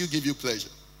 but they still give you pleasure.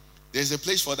 There's a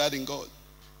place for that in God.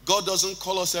 God doesn't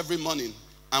call us every morning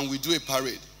and we do a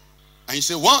parade. And you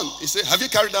say, one, he say, have you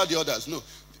carried out the others? No.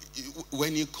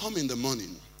 When you come in the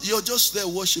morning, you're just there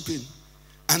worshiping.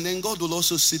 And then God will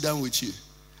also sit down with you.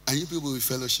 And you people will be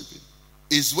fellowshipping.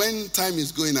 It's when time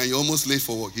is going and you're almost late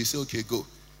for work. You say, okay, go.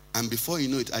 And before you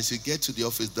know it, as you get to the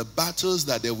office, the battles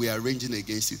that they were arranging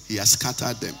against you, he has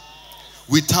scattered them.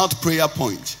 Without prayer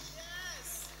point.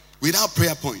 Without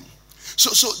prayer point.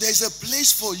 So there's a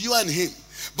place for you and him.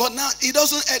 But now he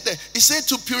doesn't end there. He said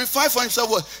to purify for himself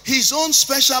what? His own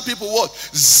special people what?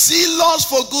 Zealous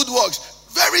for good works.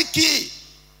 Very key.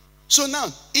 So now,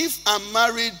 if I'm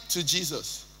married to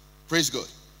Jesus, praise God,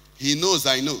 he knows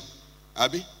I know.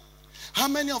 Abby? How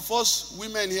many of us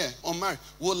women here unmarried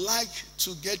would like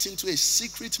to get into a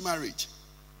secret marriage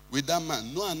with that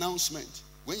man? No announcement.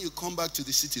 When you come back to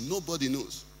the city, nobody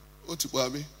knows.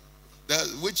 Abby?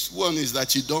 Which one is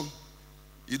that you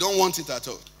don't want it at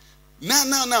all?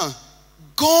 Now,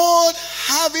 God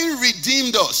having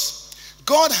redeemed us,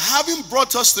 God having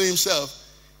brought us to himself,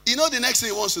 you know the next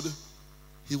thing he wants to do?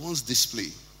 He wants display.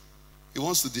 He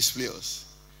wants to display us.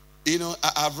 You know,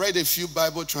 I've read a few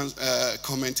Bible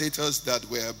commentators that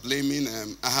were blaming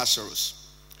Ahasuerus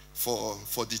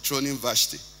for dethroning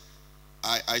Vashti.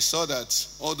 I saw that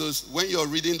all those, when you're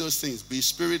reading those things, be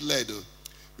spirit-led.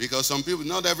 Because some people,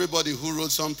 not everybody who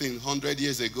wrote something 100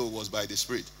 years ago was by the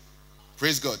Spirit.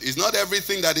 Praise God. It's not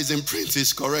everything that is in print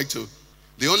is correct.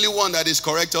 The only one that is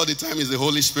correct all the time is the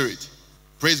Holy Spirit.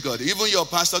 Praise God. Even your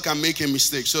pastor can make a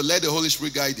mistake. So let the Holy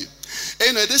Spirit guide you.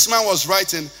 Anyway, this man was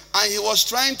writing and he was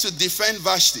trying to defend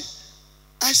Vashti.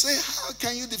 I say, how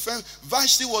can you defend?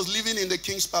 Vashti was living in the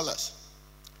king's palace.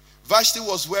 Vashti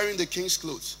was wearing the king's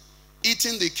clothes,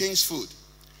 eating the king's food,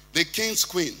 the king's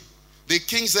queen. The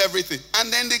king's everything.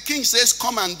 And then the king says,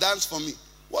 come and dance for me.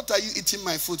 What are you eating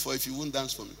my food for if you won't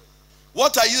dance for me?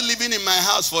 What are you living in my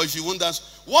house for if you won't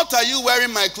dance? What are you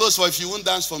wearing my clothes for if you won't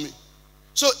dance for me?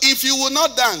 So if you will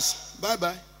not dance,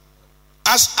 bye-bye.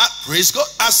 Praise God.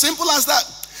 As simple as that.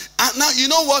 And now, you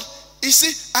know what? You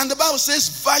see, and the Bible says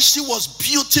Vashti was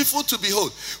beautiful to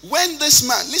behold. When this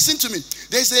man, listen to me,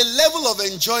 there's a level of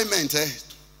enjoyment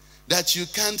that you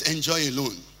can't enjoy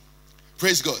alone.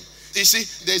 Praise God. You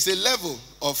see, there's a level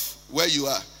of where you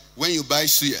are when you buy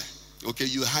suya. Okay,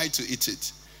 you hide to eat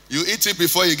it. You eat it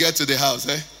before you get to the house.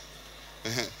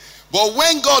 But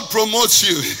when God promotes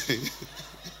you,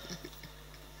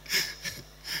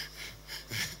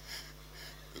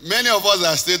 many of us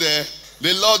are still there.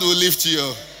 The Lord will lift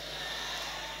you.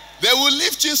 They will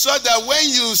lift you so that when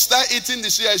you start eating the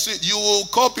suya, you will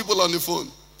call people on the phone.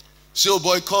 Say, oh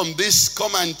boy, come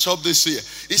and chop this here.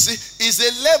 You see, it's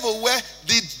a level where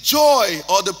the joy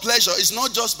or the pleasure is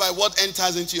not just by what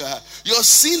enters into your heart. You're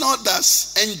seeing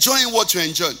others enjoying what you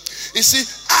enjoy. You see,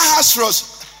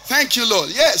 Ahasuerus, thank you, Lord.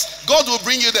 Yes, God will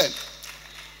bring you there.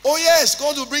 Oh yes,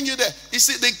 God will bring you there. You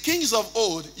see, the kings of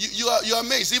old, you're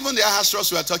amazed. Even the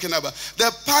Ahasuerus we are talking about,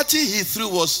 the party he threw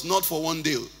was not for one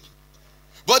day.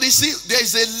 But you see, there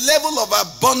is a level of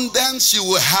abundance you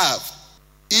will have.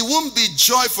 It won't be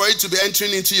joy for it to be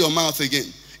entering into your mouth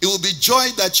again. It will be joy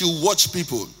that you watch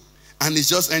people and it's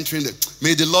just entering there.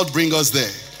 May the Lord bring us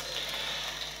there.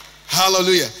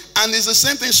 Hallelujah. And it's the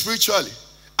same thing spiritually.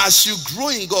 As you grow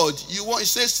in God, it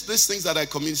says these things that I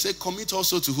commit. Say commit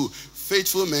also to who?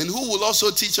 Faithful men who will also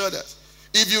teach others.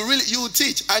 If you will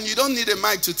teach, and you don't need a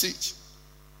mic to teach.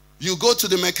 You go to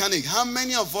the mechanic. How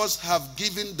many of us have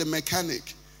given the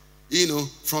mechanic,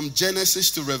 from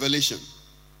Genesis to Revelation?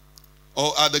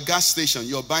 Or at the gas station,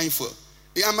 you're buying fuel.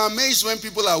 I'm amazed when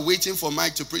people are waiting for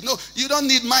mic to preach. No, you don't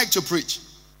need mic to preach.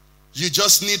 You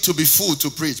just need to be full to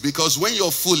preach. Because when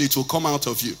you're full, it will come out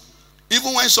of you.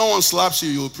 Even when someone slaps you,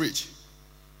 you will preach.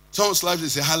 Someone slaps you,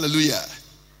 say, hallelujah.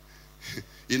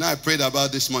 I prayed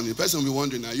about this morning. The person will be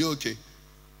wondering, are you okay?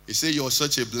 You say, you're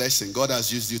such a blessing. God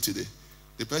has used you today.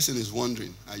 The person is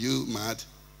wondering, are you mad?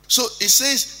 So it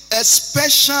says, a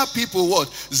special people, what?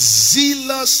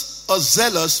 Zealous or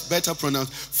zealous, better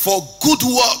pronounced, for good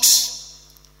works.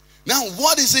 Now,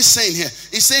 what is it saying here?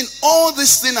 It's saying, all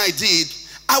this thing I did,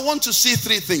 I want to see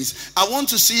three things. I want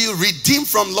to see you redeemed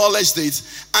from lawless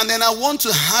deeds, and then I want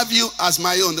to have you as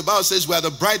my own. The Bible says we are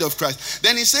the bride of Christ.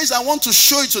 Then it says, I want to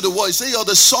show it to the world. It says you're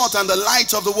the salt and the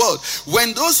light of the world.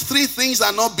 When those three things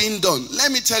are not being done,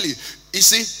 let me tell you, you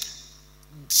see,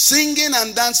 singing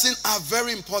and dancing are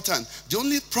very important. The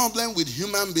only problem with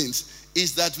human beings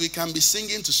is that we can be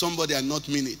singing to somebody and not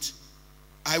mean it.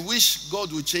 I wish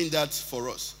God would change that for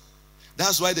us.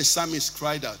 That's why the psalmist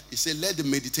cried out. He said, let the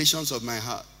meditations of my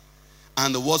heart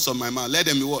and the words of my mouth, let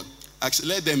them be what? Actually,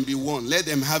 let them be one. Let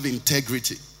them have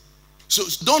integrity. So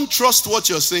don't trust what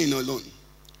you're saying alone.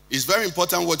 It's very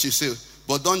important what you say,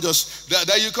 but don't just,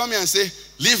 that you come here and say,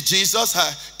 leave Jesus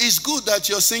high. It's good that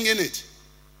you're singing it.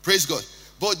 Praise God.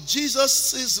 But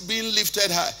Jesus is being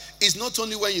lifted high. It's not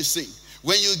only when you sing.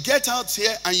 When you get out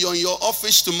here and you're in your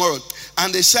office tomorrow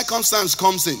and the circumstance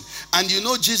comes in and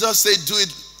Jesus said do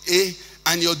it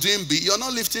A and you're doing B, you're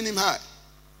not lifting him high.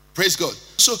 Praise God.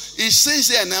 So it says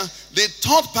here now, the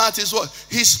third part is what?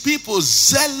 His people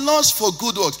zealous for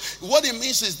good works. What it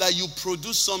means is that you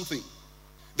produce something.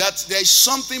 That there is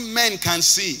something men can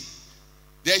see.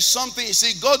 There is something, you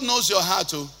see, God knows your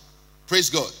heart. Oh, praise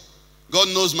God. God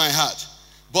knows my heart.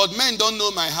 But men don't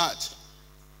know my heart.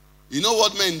 You know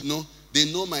what men know? They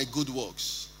know my good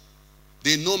works.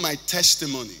 They know my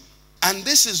testimony. And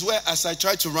this is where, as I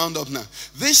try to round up now,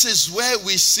 this is where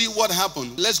we see what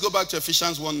happened. Let's go back to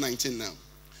Ephesians 1:19 now.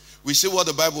 We see what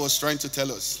the Bible was trying to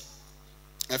tell us.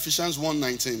 Ephesians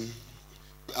 1:19.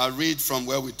 I'll read from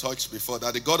where we touched before.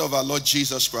 That the God of our Lord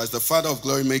Jesus Christ, the Father of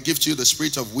glory, may give to you the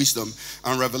spirit of wisdom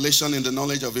and revelation in the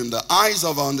knowledge of him, the eyes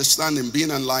of our understanding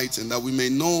being enlightened, that we may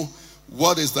know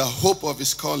what is the hope of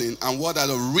his calling and what are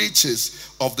the riches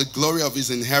of the glory of his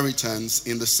inheritance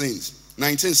in the saints.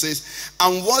 19 says,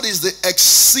 and what is the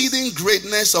exceeding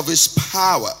greatness of his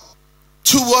power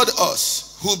toward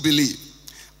us who believe,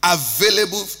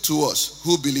 available to us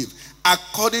who believe,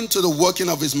 according to the working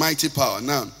of his mighty power.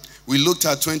 Now, we looked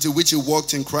at 20, which he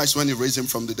worked in Christ when he raised him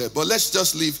from the dead. But let's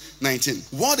just leave 19.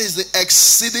 What is the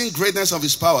exceeding greatness of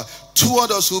his power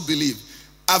toward us who believe,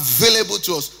 available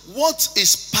to us? What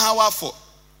is power for?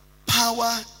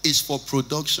 Power is for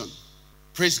production.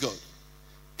 Praise God.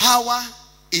 Power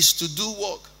is to do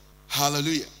work.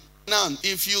 Hallelujah. Now,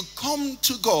 if you come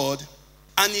to God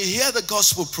and you hear the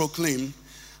gospel proclaimed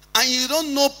and you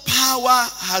don't know power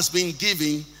has been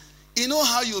given, You know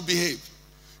how you behave?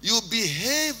 You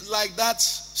behave like that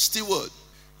steward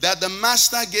that the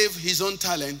master gave his own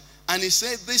talent, and he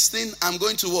said, this thing I'm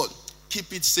going to what?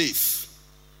 Keep it safe.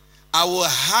 I will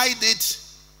hide it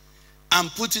and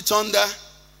put it under.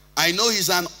 I know he's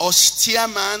an austere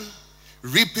man,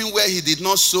 reaping where he did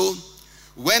not sow.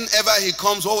 Whenever he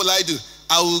comes, what will I do?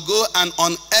 I will go and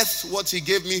unearth what he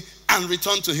gave me and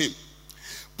return to him.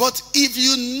 But if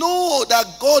you know that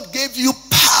God gave you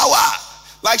power,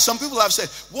 like some people have said,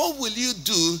 what will you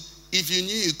do if you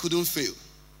knew you couldn't fail?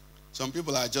 Some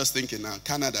people are just thinking now,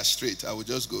 Canada straight, I will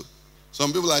just go.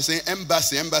 Some people are saying,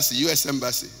 embassy, US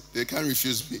embassy. They can't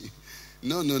refuse me.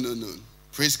 No.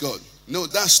 Praise God. No,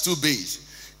 that's too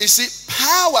base. You see,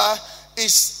 power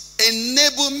is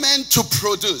enablement to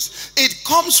produce. It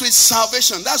comes with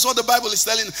salvation. That's what the Bible is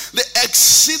telling. The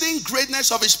exceeding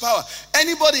greatness of his power.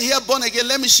 Anybody here born again?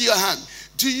 Let me see your hand.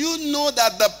 Do you know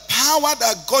that the power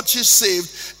that got you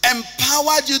saved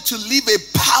empowered you to live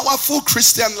a powerful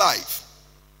Christian life?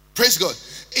 Praise God.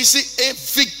 You see, a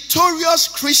victorious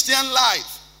Christian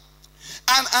life.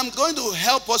 And I'm going to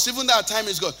help us, even though our time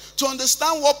is gone, to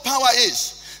understand what power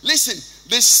is. Listen,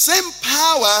 the same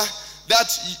power that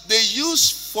they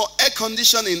use for air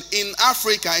conditioning in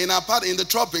Africa, in our part, in the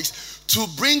tropics, to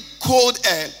bring cold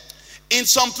air. In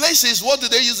some places, what do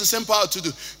they use the same power to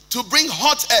do? To bring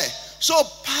hot air. So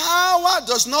power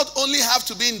does not only have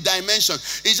to be in dimension.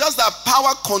 It's just that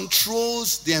power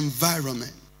controls the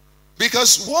environment.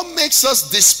 Because what makes us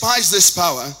despise this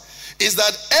power is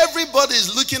that everybody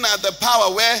is looking at the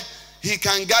power where he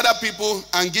can gather people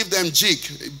and give them jig,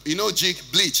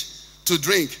 bleach, to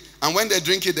drink. And when they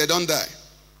drink it, they don't die.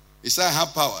 He said, I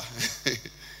have power.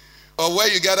 Or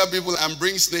where you gather people and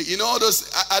bring snake. All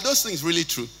those, are those things really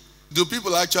true? Do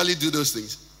people actually do those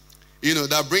things?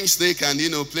 That bring snake and,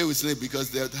 play with snake because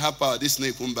they have power. This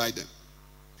snake won't bite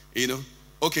them.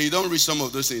 Okay, you don't read some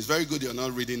of those things. Very good you're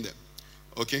not reading them.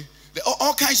 Okay?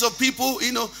 All kinds of people,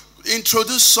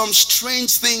 introduce some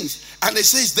strange things. And they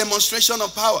say it's demonstration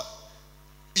of power.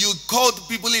 You call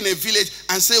people in a village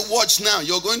and say, watch now,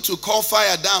 you're going to call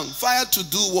fire down. Fire to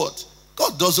do what?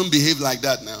 God doesn't behave like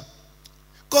that now.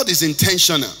 God is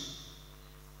intentional.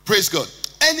 Praise God.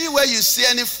 Anywhere you see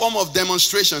any form of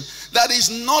demonstration that is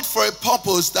not for a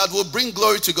purpose that will bring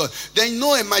glory to God, then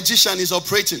know a magician is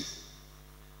operating.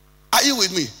 Are you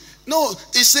with me? No,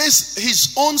 it says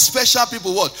his own special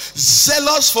people, what?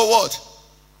 Zealous for what?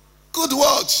 Good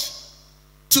works.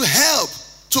 To help,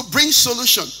 to bring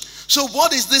solution. So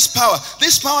what is this power?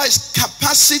 This power is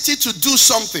capacity to do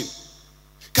something.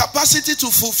 Capacity to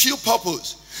fulfill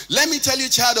purpose. Let me tell you,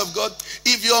 child of God,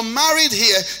 if you're married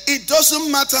here, it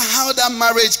doesn't matter how that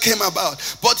marriage came about.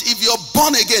 But if you're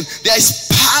born again, there is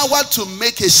power to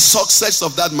make a success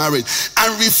of that marriage.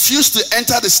 And refuse to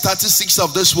enter the statistics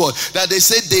of this world that they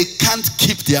say they can't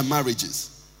keep their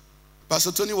marriages.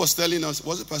 Pastor Tony was telling us,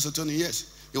 was it Pastor Tony? Yes.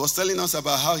 He was telling us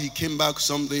about how he came back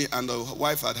someday and the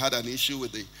wife had an issue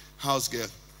with the house girl.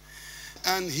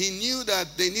 And he knew that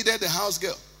they needed the house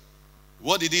girl.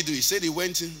 What did he do? He said he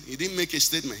went in. He didn't make a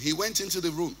statement. He went into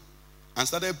the room and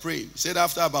started praying. He said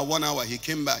after about 1 hour, he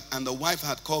came back and the wife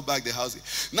had called back the house girl.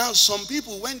 Now, some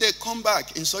people, when they come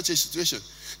back in such a situation,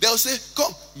 they'll say,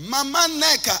 come, Mama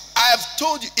Neka, I have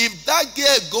told you, if that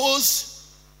girl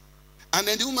goes, and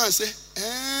then the woman say,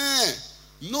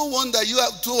 no wonder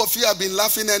two of you have been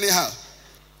laughing anyhow.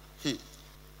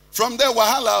 From there,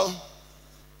 wahala.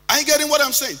 Are you getting what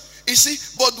I'm saying? You see,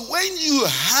 but when you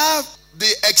have the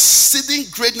exceeding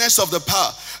greatness of the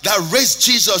power that raised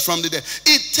Jesus from the dead,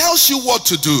 it tells you what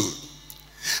to do.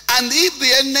 And if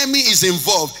the enemy is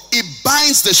involved, it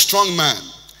binds the strong man.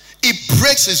 It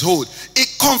breaks his hold.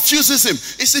 It confuses him.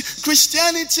 You see,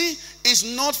 Christianity is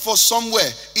not for somewhere.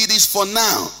 It is for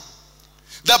now.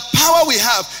 The power we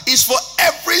have is for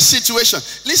every situation.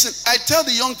 Listen, I tell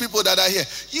the young people that are here,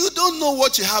 you don't know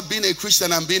what you have being a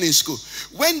Christian and being in school.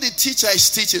 When the teacher is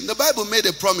teaching, the Bible made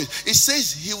a promise. It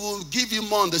says he will give you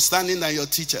more understanding than your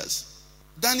teachers.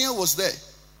 Daniel was there.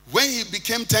 When he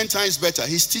became 10 times better,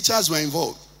 his teachers were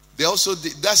involved. They also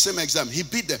did that same exam. He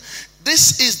beat them.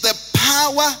 This is the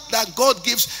power that God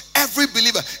gives every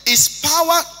believer. It's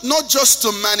power not just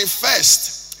to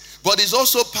manifest, but it's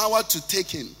also power to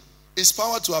take in. It's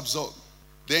power to absorb.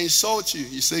 They insult you.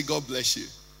 You say, God bless you.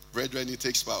 Brethren, it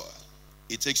takes power.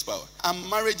 It takes power. And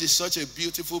marriage is such a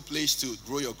beautiful place to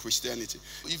grow your Christianity.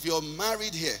 If you're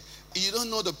married here, you don't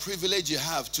know the privilege you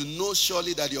have to know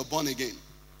surely that you're born again.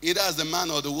 Either as the man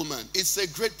or the woman. It's a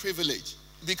great privilege.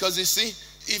 Because you see,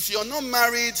 if you're not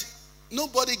married,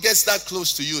 nobody gets that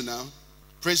close to you now.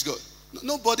 Praise God.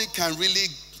 Nobody can really,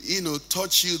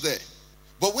 touch you there.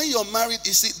 But when you're married,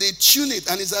 you see, they tune it,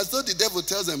 and it's as though the devil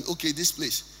tells them, okay, this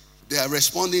place, they are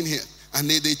responding here, and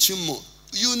they tune more.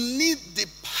 You need the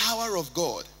power of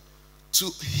God to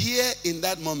hear in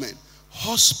that moment,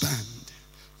 husband,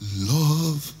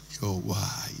 love your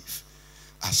wife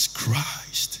as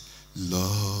Christ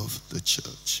loved the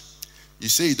church. You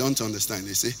say you don't understand.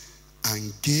 They say,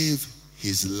 and gave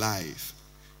his life.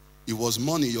 It was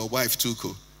money your wife took.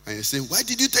 And you say, why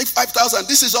did you take 5,000?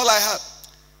 This is all I have.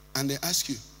 And they ask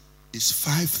you, is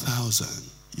 5,000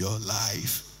 your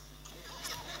life?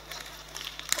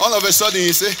 All of a sudden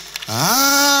you say,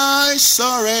 I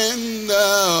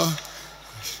surrender.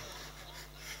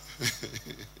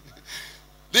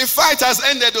 The fight has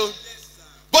ended though.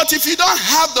 But if you don't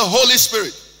have the Holy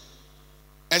Spirit,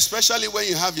 especially when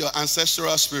you have your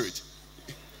ancestral spirit,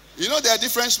 you know there are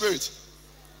different spirits.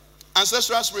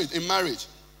 Ancestral spirit in marriage.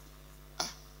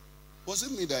 Was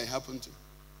it me that it happened to?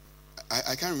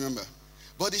 I can't remember.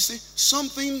 But you see,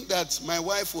 something that my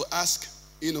wife will ask,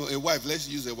 a wife, let's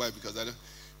use a wife because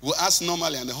will ask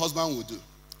normally and the husband will do.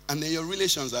 And then your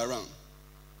relations are around.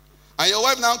 And your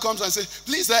wife now comes and says,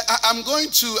 please, I'm going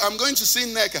to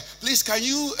see Neka. Please, can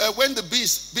you, when the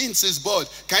beans is boiled,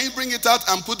 can you bring it out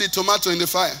and put the tomato in the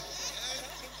fire?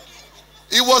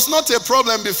 It was not a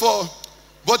problem before,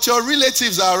 but your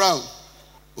relatives are around.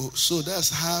 Oh, so that's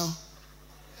how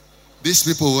these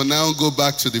people will now go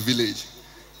back to the village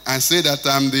and say that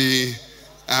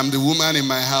I'm the woman in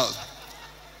my house.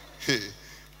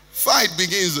 Fight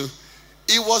begins.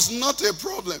 It was not a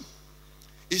problem.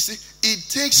 You see, it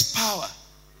takes power.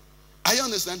 Are you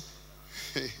understand?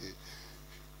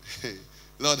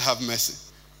 Lord have mercy.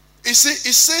 It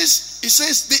says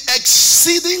the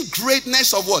exceeding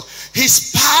greatness of what?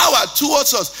 His power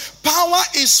towards us. Power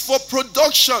is for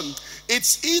production.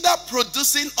 It's either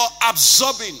producing or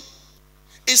absorbing.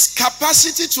 It's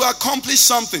capacity to accomplish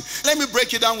something. Let me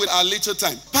break it down with our little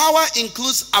time. Power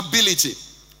includes ability,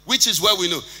 which is where we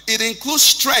know. It includes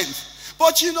strength.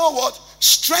 But you know what?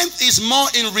 Strength is more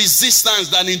in resistance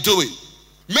than in doing.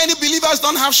 Many believers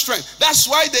don't have strength. That's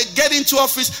why they get into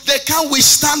office. They can't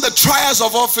withstand the trials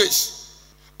of office.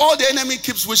 All the enemy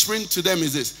keeps whispering to them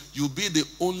is this: you'll be the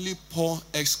only poor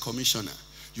ex-commissioner.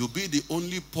 You'll be the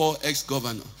only poor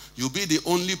ex-governor. You'll be the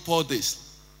only poor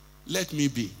this. Let me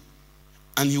be.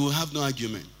 And he will have no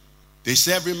argument. They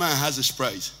say every man has his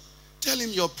price. Tell him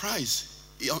your price.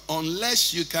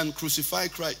 Unless you can crucify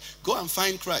Christ, go and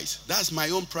find Christ. That's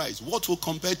my own price. What will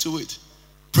compare to it?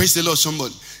 Praise the Lord,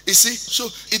 somebody. You see, so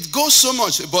it goes so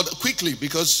much, but quickly,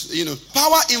 because,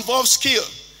 power involves skill.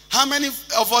 How many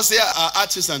of us here are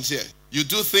artisans here? You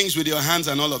do things with your hands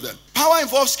and all of that. Power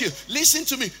involves skill. Listen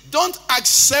to me. Don't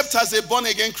accept as a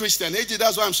born-again Christian. AJ,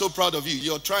 that's why I'm so proud of you.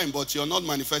 You're trying, but you're not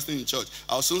manifesting in church.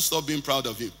 I'll soon stop being proud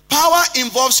of you. Power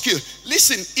involves skill.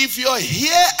 Listen, if you're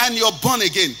here and you're born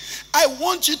again, I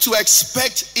want you to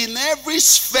expect in every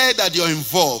sphere that you're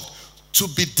involved to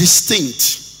be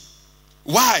distinct.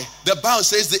 Why? The Bible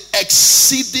says the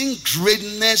exceeding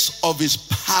greatness of his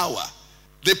power.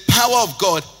 The power of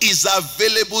God is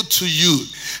available to you.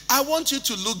 I want you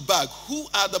to look back. Who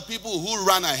are the people who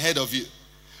ran ahead of you?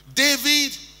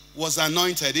 David was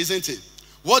anointed, isn't it?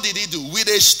 What did he do? With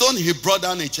a stone, he brought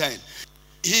down a giant.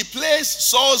 He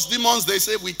placed Saul's demons. They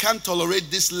say, we can't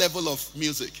tolerate this level of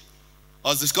music. I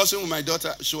was discussing with my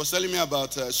daughter. She was telling me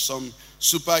about some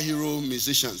superhero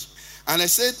musicians. And I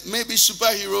said, maybe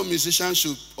superhero musicians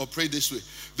should operate this way.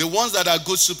 The ones that are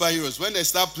good superheroes, when they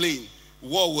start playing,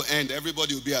 war will end.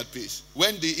 Everybody will be at peace.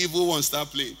 When the evil ones start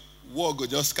playing, war will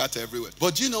just scatter everywhere.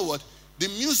 But you know what? The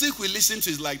music we listen to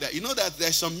is like that. You know that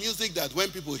there's some music that when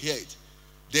people hear it,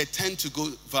 they tend to go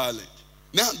violent.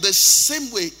 Now, the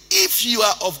same way, if you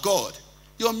are of God,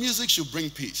 your music should bring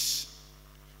peace.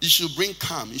 It should bring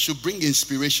calm. It should bring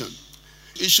inspiration.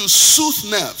 It should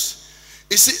soothe nerves.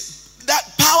 You see,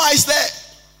 that power is there.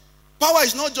 Power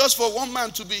is not just for one man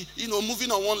to be,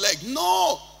 moving on one leg.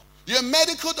 No. You're a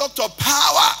medical doctor.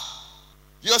 Power.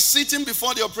 You're sitting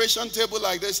before the operation table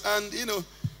like this, and,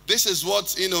 this is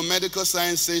what, medical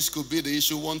science says could be the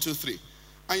issue 1, 2, 3.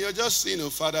 And you're just,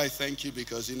 Father, I thank you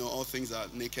because, all things are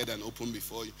naked and open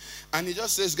before you. And he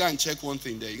just says, go and check one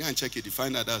thing there. You go and check it. You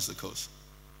find out that's the cause.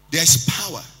 There's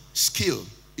power. Skill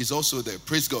is also there.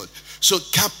 Praise God. So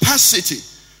capacity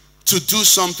to do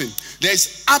something.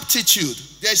 There's aptitude.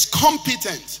 There's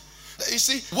competence. You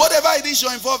see, whatever it is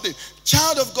you're involved in,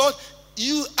 child of God,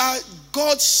 you are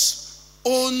God's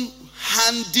own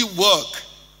handiwork.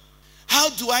 How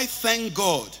do I thank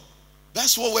God?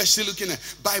 That's what we're still looking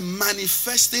at. By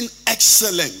manifesting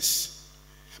excellence.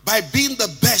 By being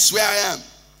the best where I am.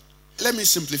 Let me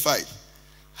simplify it.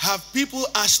 Have people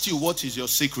asked you what is your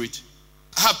secret?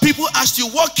 Have people asked you,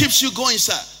 what keeps you going,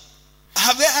 sir?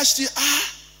 Have they asked you,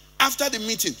 after the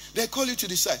meeting, they call you to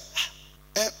the side.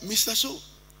 Mr. So,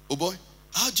 oh boy,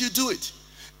 how do you do it?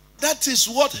 That is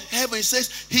what heaven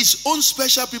says. His own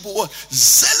special people were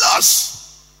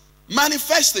zealous,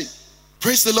 manifesting.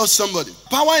 Praise the Lord, somebody.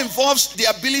 Power involves the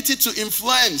ability to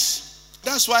influence.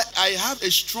 That's why I have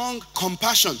a strong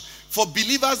compassion for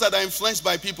believers that are influenced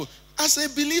by people. As a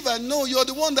believer, no, you're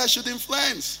the one that should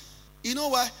influence. You know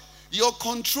why? Your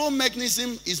control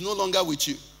mechanism is no longer with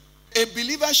you. A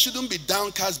believer shouldn't be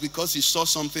downcast because he saw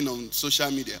something on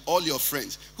social media. All your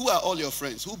friends. Who are all your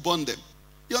friends? Who born them?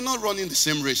 You're not running the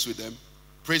same race with them.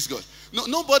 Praise God. No,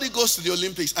 nobody goes to the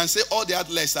Olympics and say all the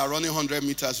athletes are running 100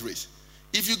 meters race.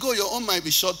 If you go, your own might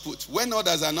be short put. When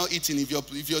others are not eating, if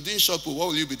you're doing short put, what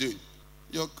will you be doing?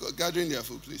 You're gathering their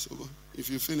food, please. If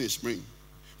you finish, bring.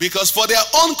 Because for their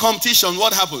own competition,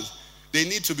 what happens? They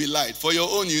need to be light. For your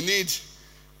own, you need,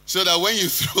 so that when you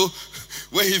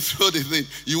throw the thing,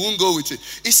 you won't go with it.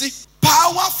 You see,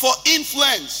 power for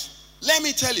influence. Let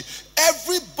me tell you,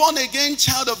 every born again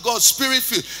child of God, spirit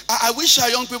filled. I wish our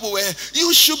young people were here.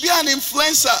 You should be an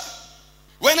influencer.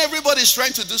 When everybody's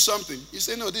trying to do something, you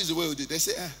say, no, this is the way we do it. They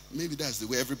say, maybe that's the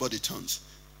way everybody turns.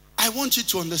 I want you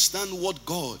to understand what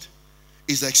God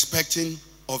is expecting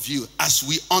of you as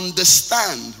we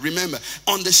understand. Remember,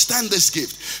 understand this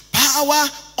gift. Power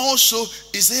also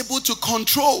is able to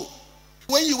control.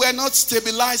 When you were not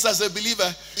stabilized as a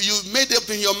believer, you made up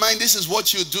in your mind, this is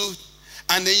what you do.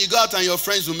 And then you go out and your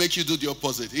friends will make you do the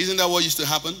opposite. Isn't that what used to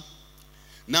happen?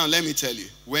 Now, let me tell you,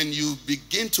 when you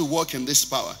begin to walk in this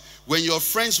power, when your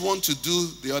friends want to do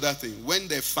the other thing, when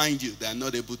they find you, they are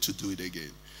not able to do it again.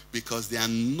 Because the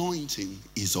anointing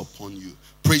is upon you.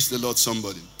 Praise the Lord,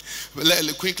 somebody.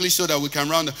 Quickly so that we can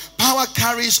round up. Power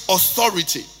carries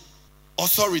authority.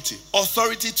 Authority.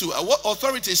 Authority to, what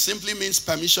authority simply means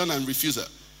permission and refusal.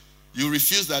 You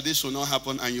refuse that this will not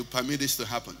happen and you permit this to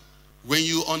happen. When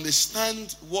you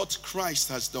understand what Christ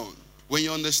has done, when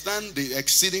you understand the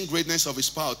exceeding greatness of his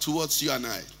power towards you and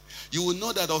I, you will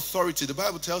know that authority. The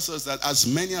Bible tells us that as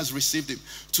many as received him,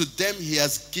 to them he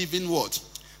has given what?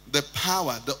 The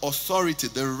power, the authority,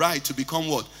 the right to become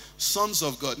what? Sons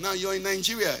of God. Now you're in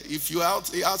Nigeria. If you're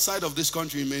outside of this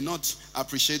country, you may not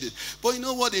appreciate it. But you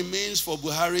know what it means for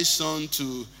Buhari's son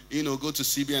to, go to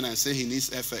CBN and say he needs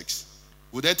FX?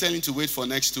 Would they tell him to wait for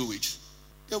next 2 weeks?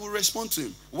 They will respond to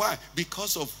him. Why?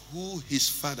 Because of who his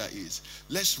father is.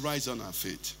 Let's rise on our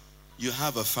feet. You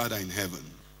have a father in heaven.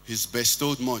 He's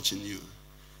bestowed much in you.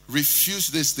 Refuse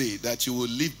this day that you will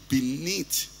live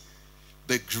beneath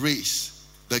the grace,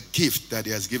 the gift that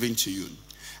he has given to you.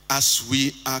 As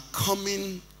we are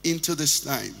coming into this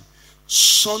time,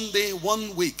 Sunday,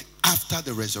 1 week after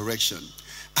the resurrection,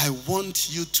 I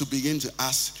want you to begin to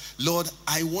ask, Lord,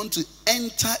 I want to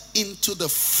enter into the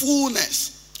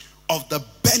fullness of the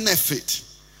benefit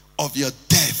of your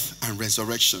death and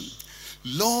resurrection.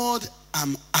 Lord,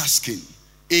 I'm asking,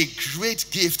 a great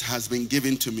gift has been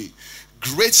given to me.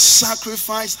 Great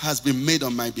sacrifice has been made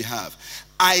on my behalf.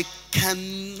 I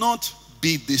cannot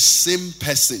be the same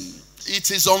person.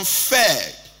 It is unfair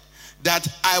that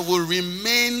I will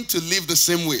remain to live the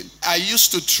same way. I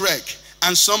used to trek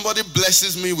and somebody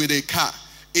blesses me with a car,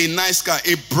 a nice car,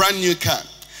 a brand new car.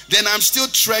 Then I'm still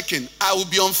trekking. I will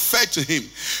be unfair to him.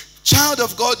 Child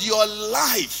of God, your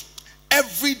life,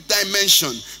 every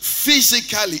dimension,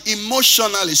 physically,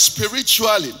 emotionally,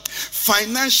 spiritually,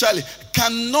 financially,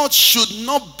 should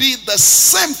not be the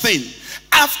same thing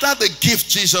after the gift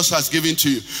Jesus has given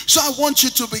to you. So I want you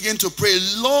to begin to pray,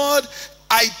 Lord,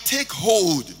 I take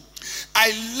hold. I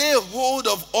lay hold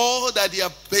of all that you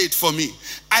have paid for me.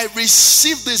 I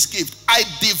receive this gift. I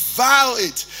devour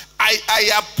it.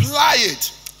 I apply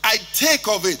it. I take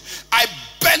of it. I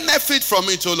benefit from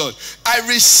it, oh Lord. I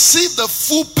receive the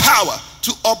full power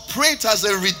to operate as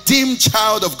a redeemed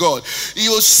child of God.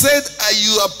 You said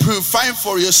you are purifying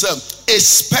for yourself a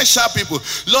special people.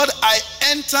 Lord, I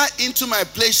enter into my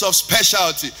place of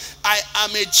specialty. I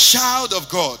am a child of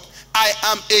God. I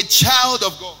am a child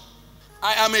of God.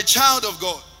 I am a child of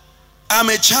God. I'm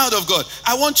a child of God.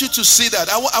 I want you to see that.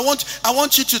 I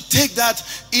want you to take that,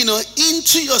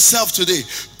 into yourself today.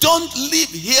 Don't live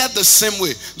here the same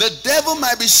way. The devil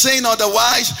might be saying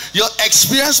otherwise. Your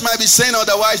experience might be saying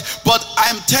otherwise. But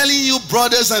I'm telling you,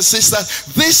 brothers and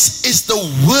sisters, this is the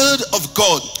word of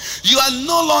God. You are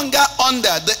no longer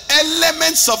under. The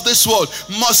elements of this world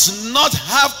must not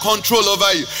have control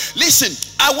over you. Listen,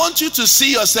 I want you to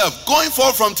see yourself going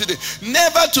forward from today,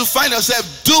 never to find yourself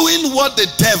doing what the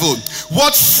devil,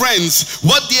 what friends,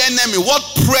 what the enemy, what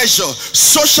pressure,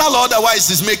 social or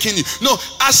otherwise, is making you. No,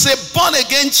 as a born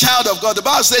again child of God, the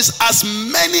Bible says, as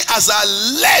many as are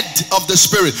led of the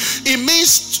Spirit. It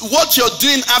means what you're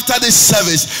doing after this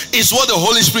service is what the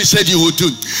Holy Spirit said you would do.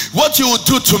 What you will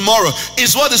do tomorrow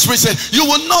is what the Spirit said. You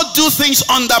will not do things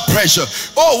under pressure.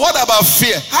 Oh, what about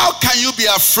fear? How can you be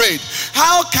afraid?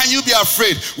 How can you be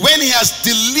afraid when He has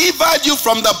delivered you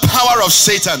from the power of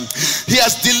Satan? He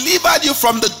has delivered you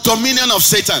from the dominion of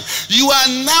Satan. You are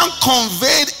now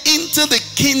conveyed into the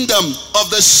kingdom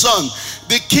of the Son,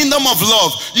 the kingdom of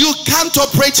love. You can't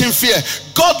operate in fear.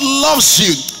 God loves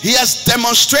you. He has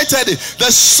demonstrated it. The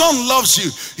Son loves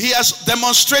you. He has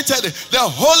demonstrated it. The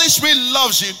Holy Spirit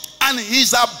loves you, and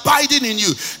He's abiding in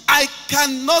you. I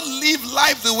cannot live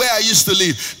life the way I used to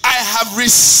live. I have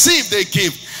received a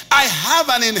gift. I have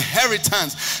an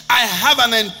inheritance. I have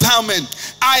an endowment.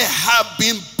 I have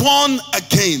been born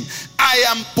again. I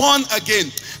am born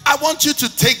again. I want you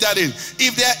to take that in.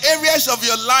 If there are areas of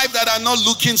your life that are not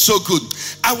looking so good,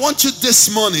 I want you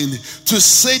this morning to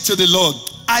say to the Lord,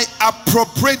 I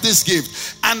appropriate this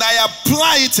gift and I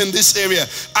apply it in this area.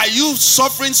 Are you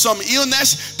suffering some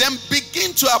illness? Then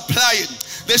begin to apply it.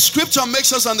 The scripture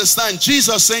makes us understand,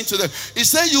 Jesus saying to them, He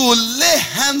said, you will lay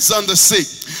hands on the sick.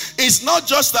 It's not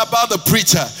just about the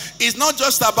preacher. It's not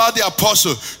just about the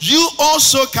apostle. You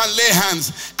also can lay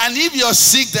hands. And if you're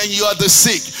sick, then you are the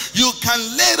sick. You can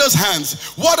lay those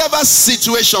hands. Whatever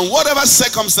situation, whatever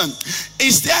circumstance.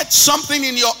 Is there something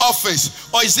in your office?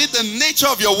 Or is it the nature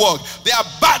of your work? There are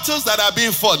battles that are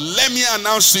being fought. Let me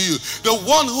announce to you, the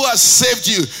one who has saved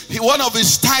you, one of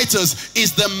his titles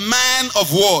is the man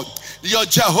of war. Your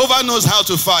Jehovah knows how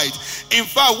to fight. In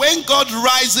fact, when God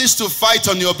rises to fight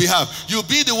on your behalf, you'll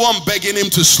be the one begging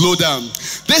Him to slow down.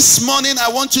 This morning, I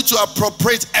want you to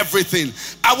appropriate everything.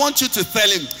 I want you to tell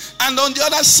Him. And on the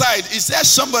other side, is there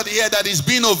somebody here that is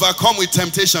being overcome with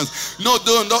temptations? No,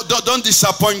 don't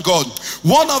disappoint God.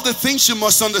 One of the things you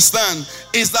must understand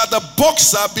is that the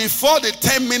boxer, before the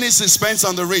 10 minutes he spends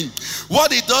on the ring,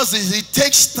 what he does is he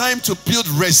takes time to build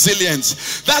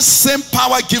resilience. That same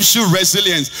power gives you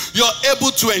resilience. You're able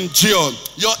to endure.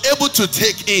 You're able to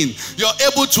take in. You're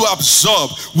able to absorb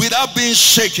without being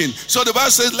shaken. So the Bible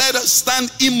says, let us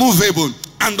stand immovable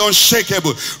and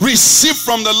unshakable. Receive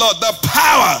from the Lord the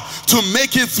power to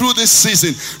make it through this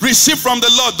season. Receive from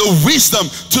the Lord the wisdom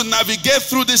to navigate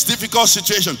through this difficult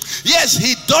situation. Yes,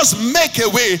 He does make a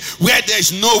way where there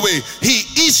is no way. He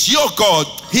is your God.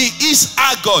 He is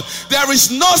our God. There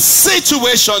is no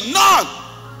situation, none,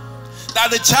 that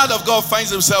the child of God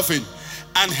finds himself in,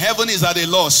 and heaven is at a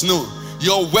loss. No.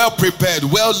 You're well prepared,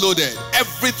 well loaded,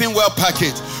 everything well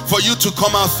packaged for you to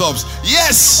come out tops.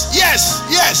 Yes, yes,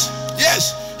 yes.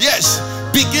 Yes, yes.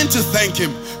 Begin to thank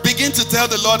Him. Begin to tell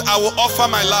the Lord, I will offer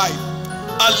my life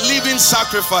a living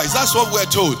sacrifice. That's what we're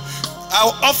told. I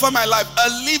will offer my life a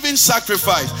living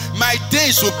sacrifice. My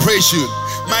days will praise you.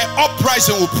 My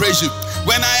uprising will praise you.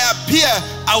 When I appear,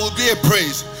 I will be a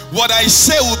praise. What I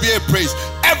say will be a praise.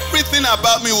 Everything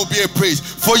about me will be a praise.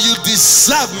 For you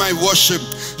deserve my worship.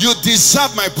 You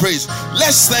deserve my praise.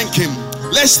 Let's thank Him.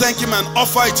 Let's thank Him and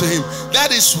offer it to Him. That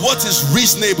is what is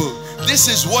reasonable. This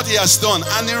is what He has done.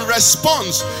 And in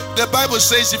response, the Bible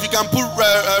says, if you can put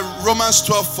Romans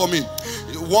 12 for me,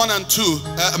 1 and 2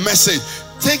 message.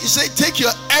 Take your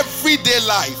everyday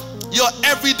life. Your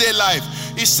everyday life.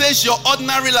 It says your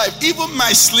ordinary life. Even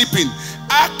my sleeping.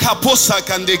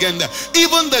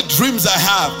 Even the dreams I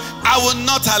have, I will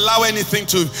not allow anything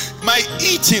to. My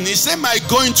eating, He said my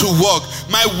going to work,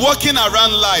 my walking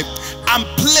around life, and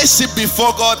place it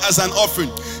before God as an offering.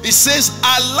 It says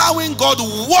allowing God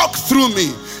to walk through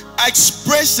me,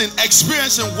 experiencing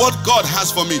what God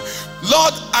has for me.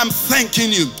 Lord, I'm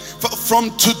thanking You.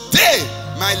 From today,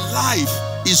 my life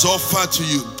is offered to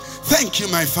You. Thank You,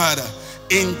 my Father.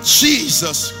 In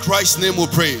Jesus Christ's name we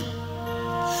pray.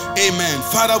 Amen.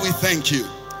 Father, we thank You.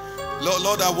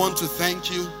 Lord, I want to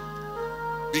thank You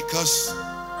because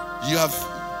You have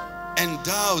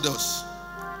endowed us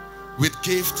with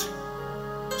gift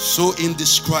so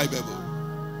indescribable,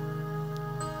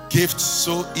 gift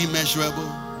so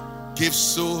immeasurable, gift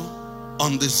so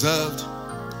undeserved,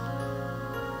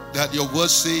 that Your word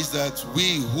says that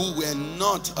we who were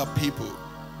not a people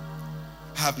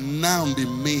have now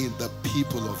been made the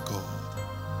people of God.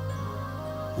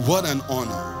 What an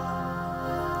honor.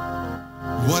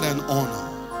 What an honor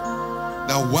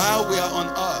that while we are on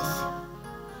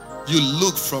earth, You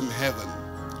look from heaven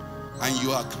and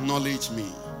You acknowledge me.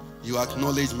 You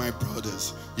acknowledge my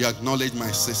brothers. You acknowledge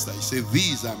my sister. You say,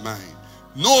 these are mine.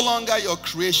 No longer your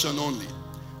creation only,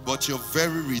 but you're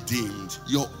very redeemed,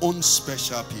 your own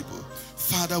special people.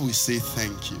 Father, we say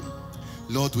thank you.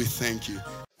 Lord, we thank you.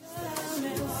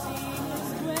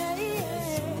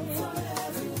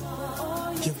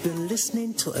 You've been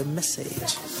listening to a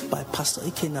message by Pastor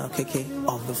Ikenna Okeke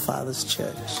of the Father's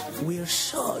Church. We are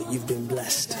sure you've been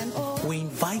blessed. We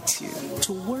invite you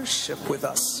to worship with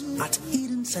us at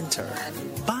Eden Center,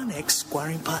 Banex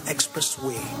Gwarimpa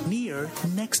Expressway, near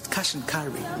Next Cash and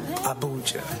Carry,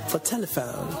 Abuja. For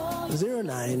telephone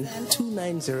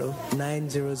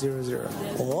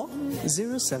 09-290-9000 or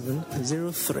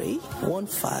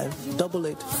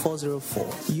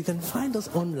 0703-1588-404. You can find us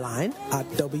online at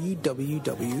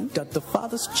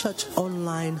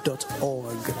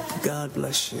www.thefatherschurchonline.org. God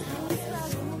bless you.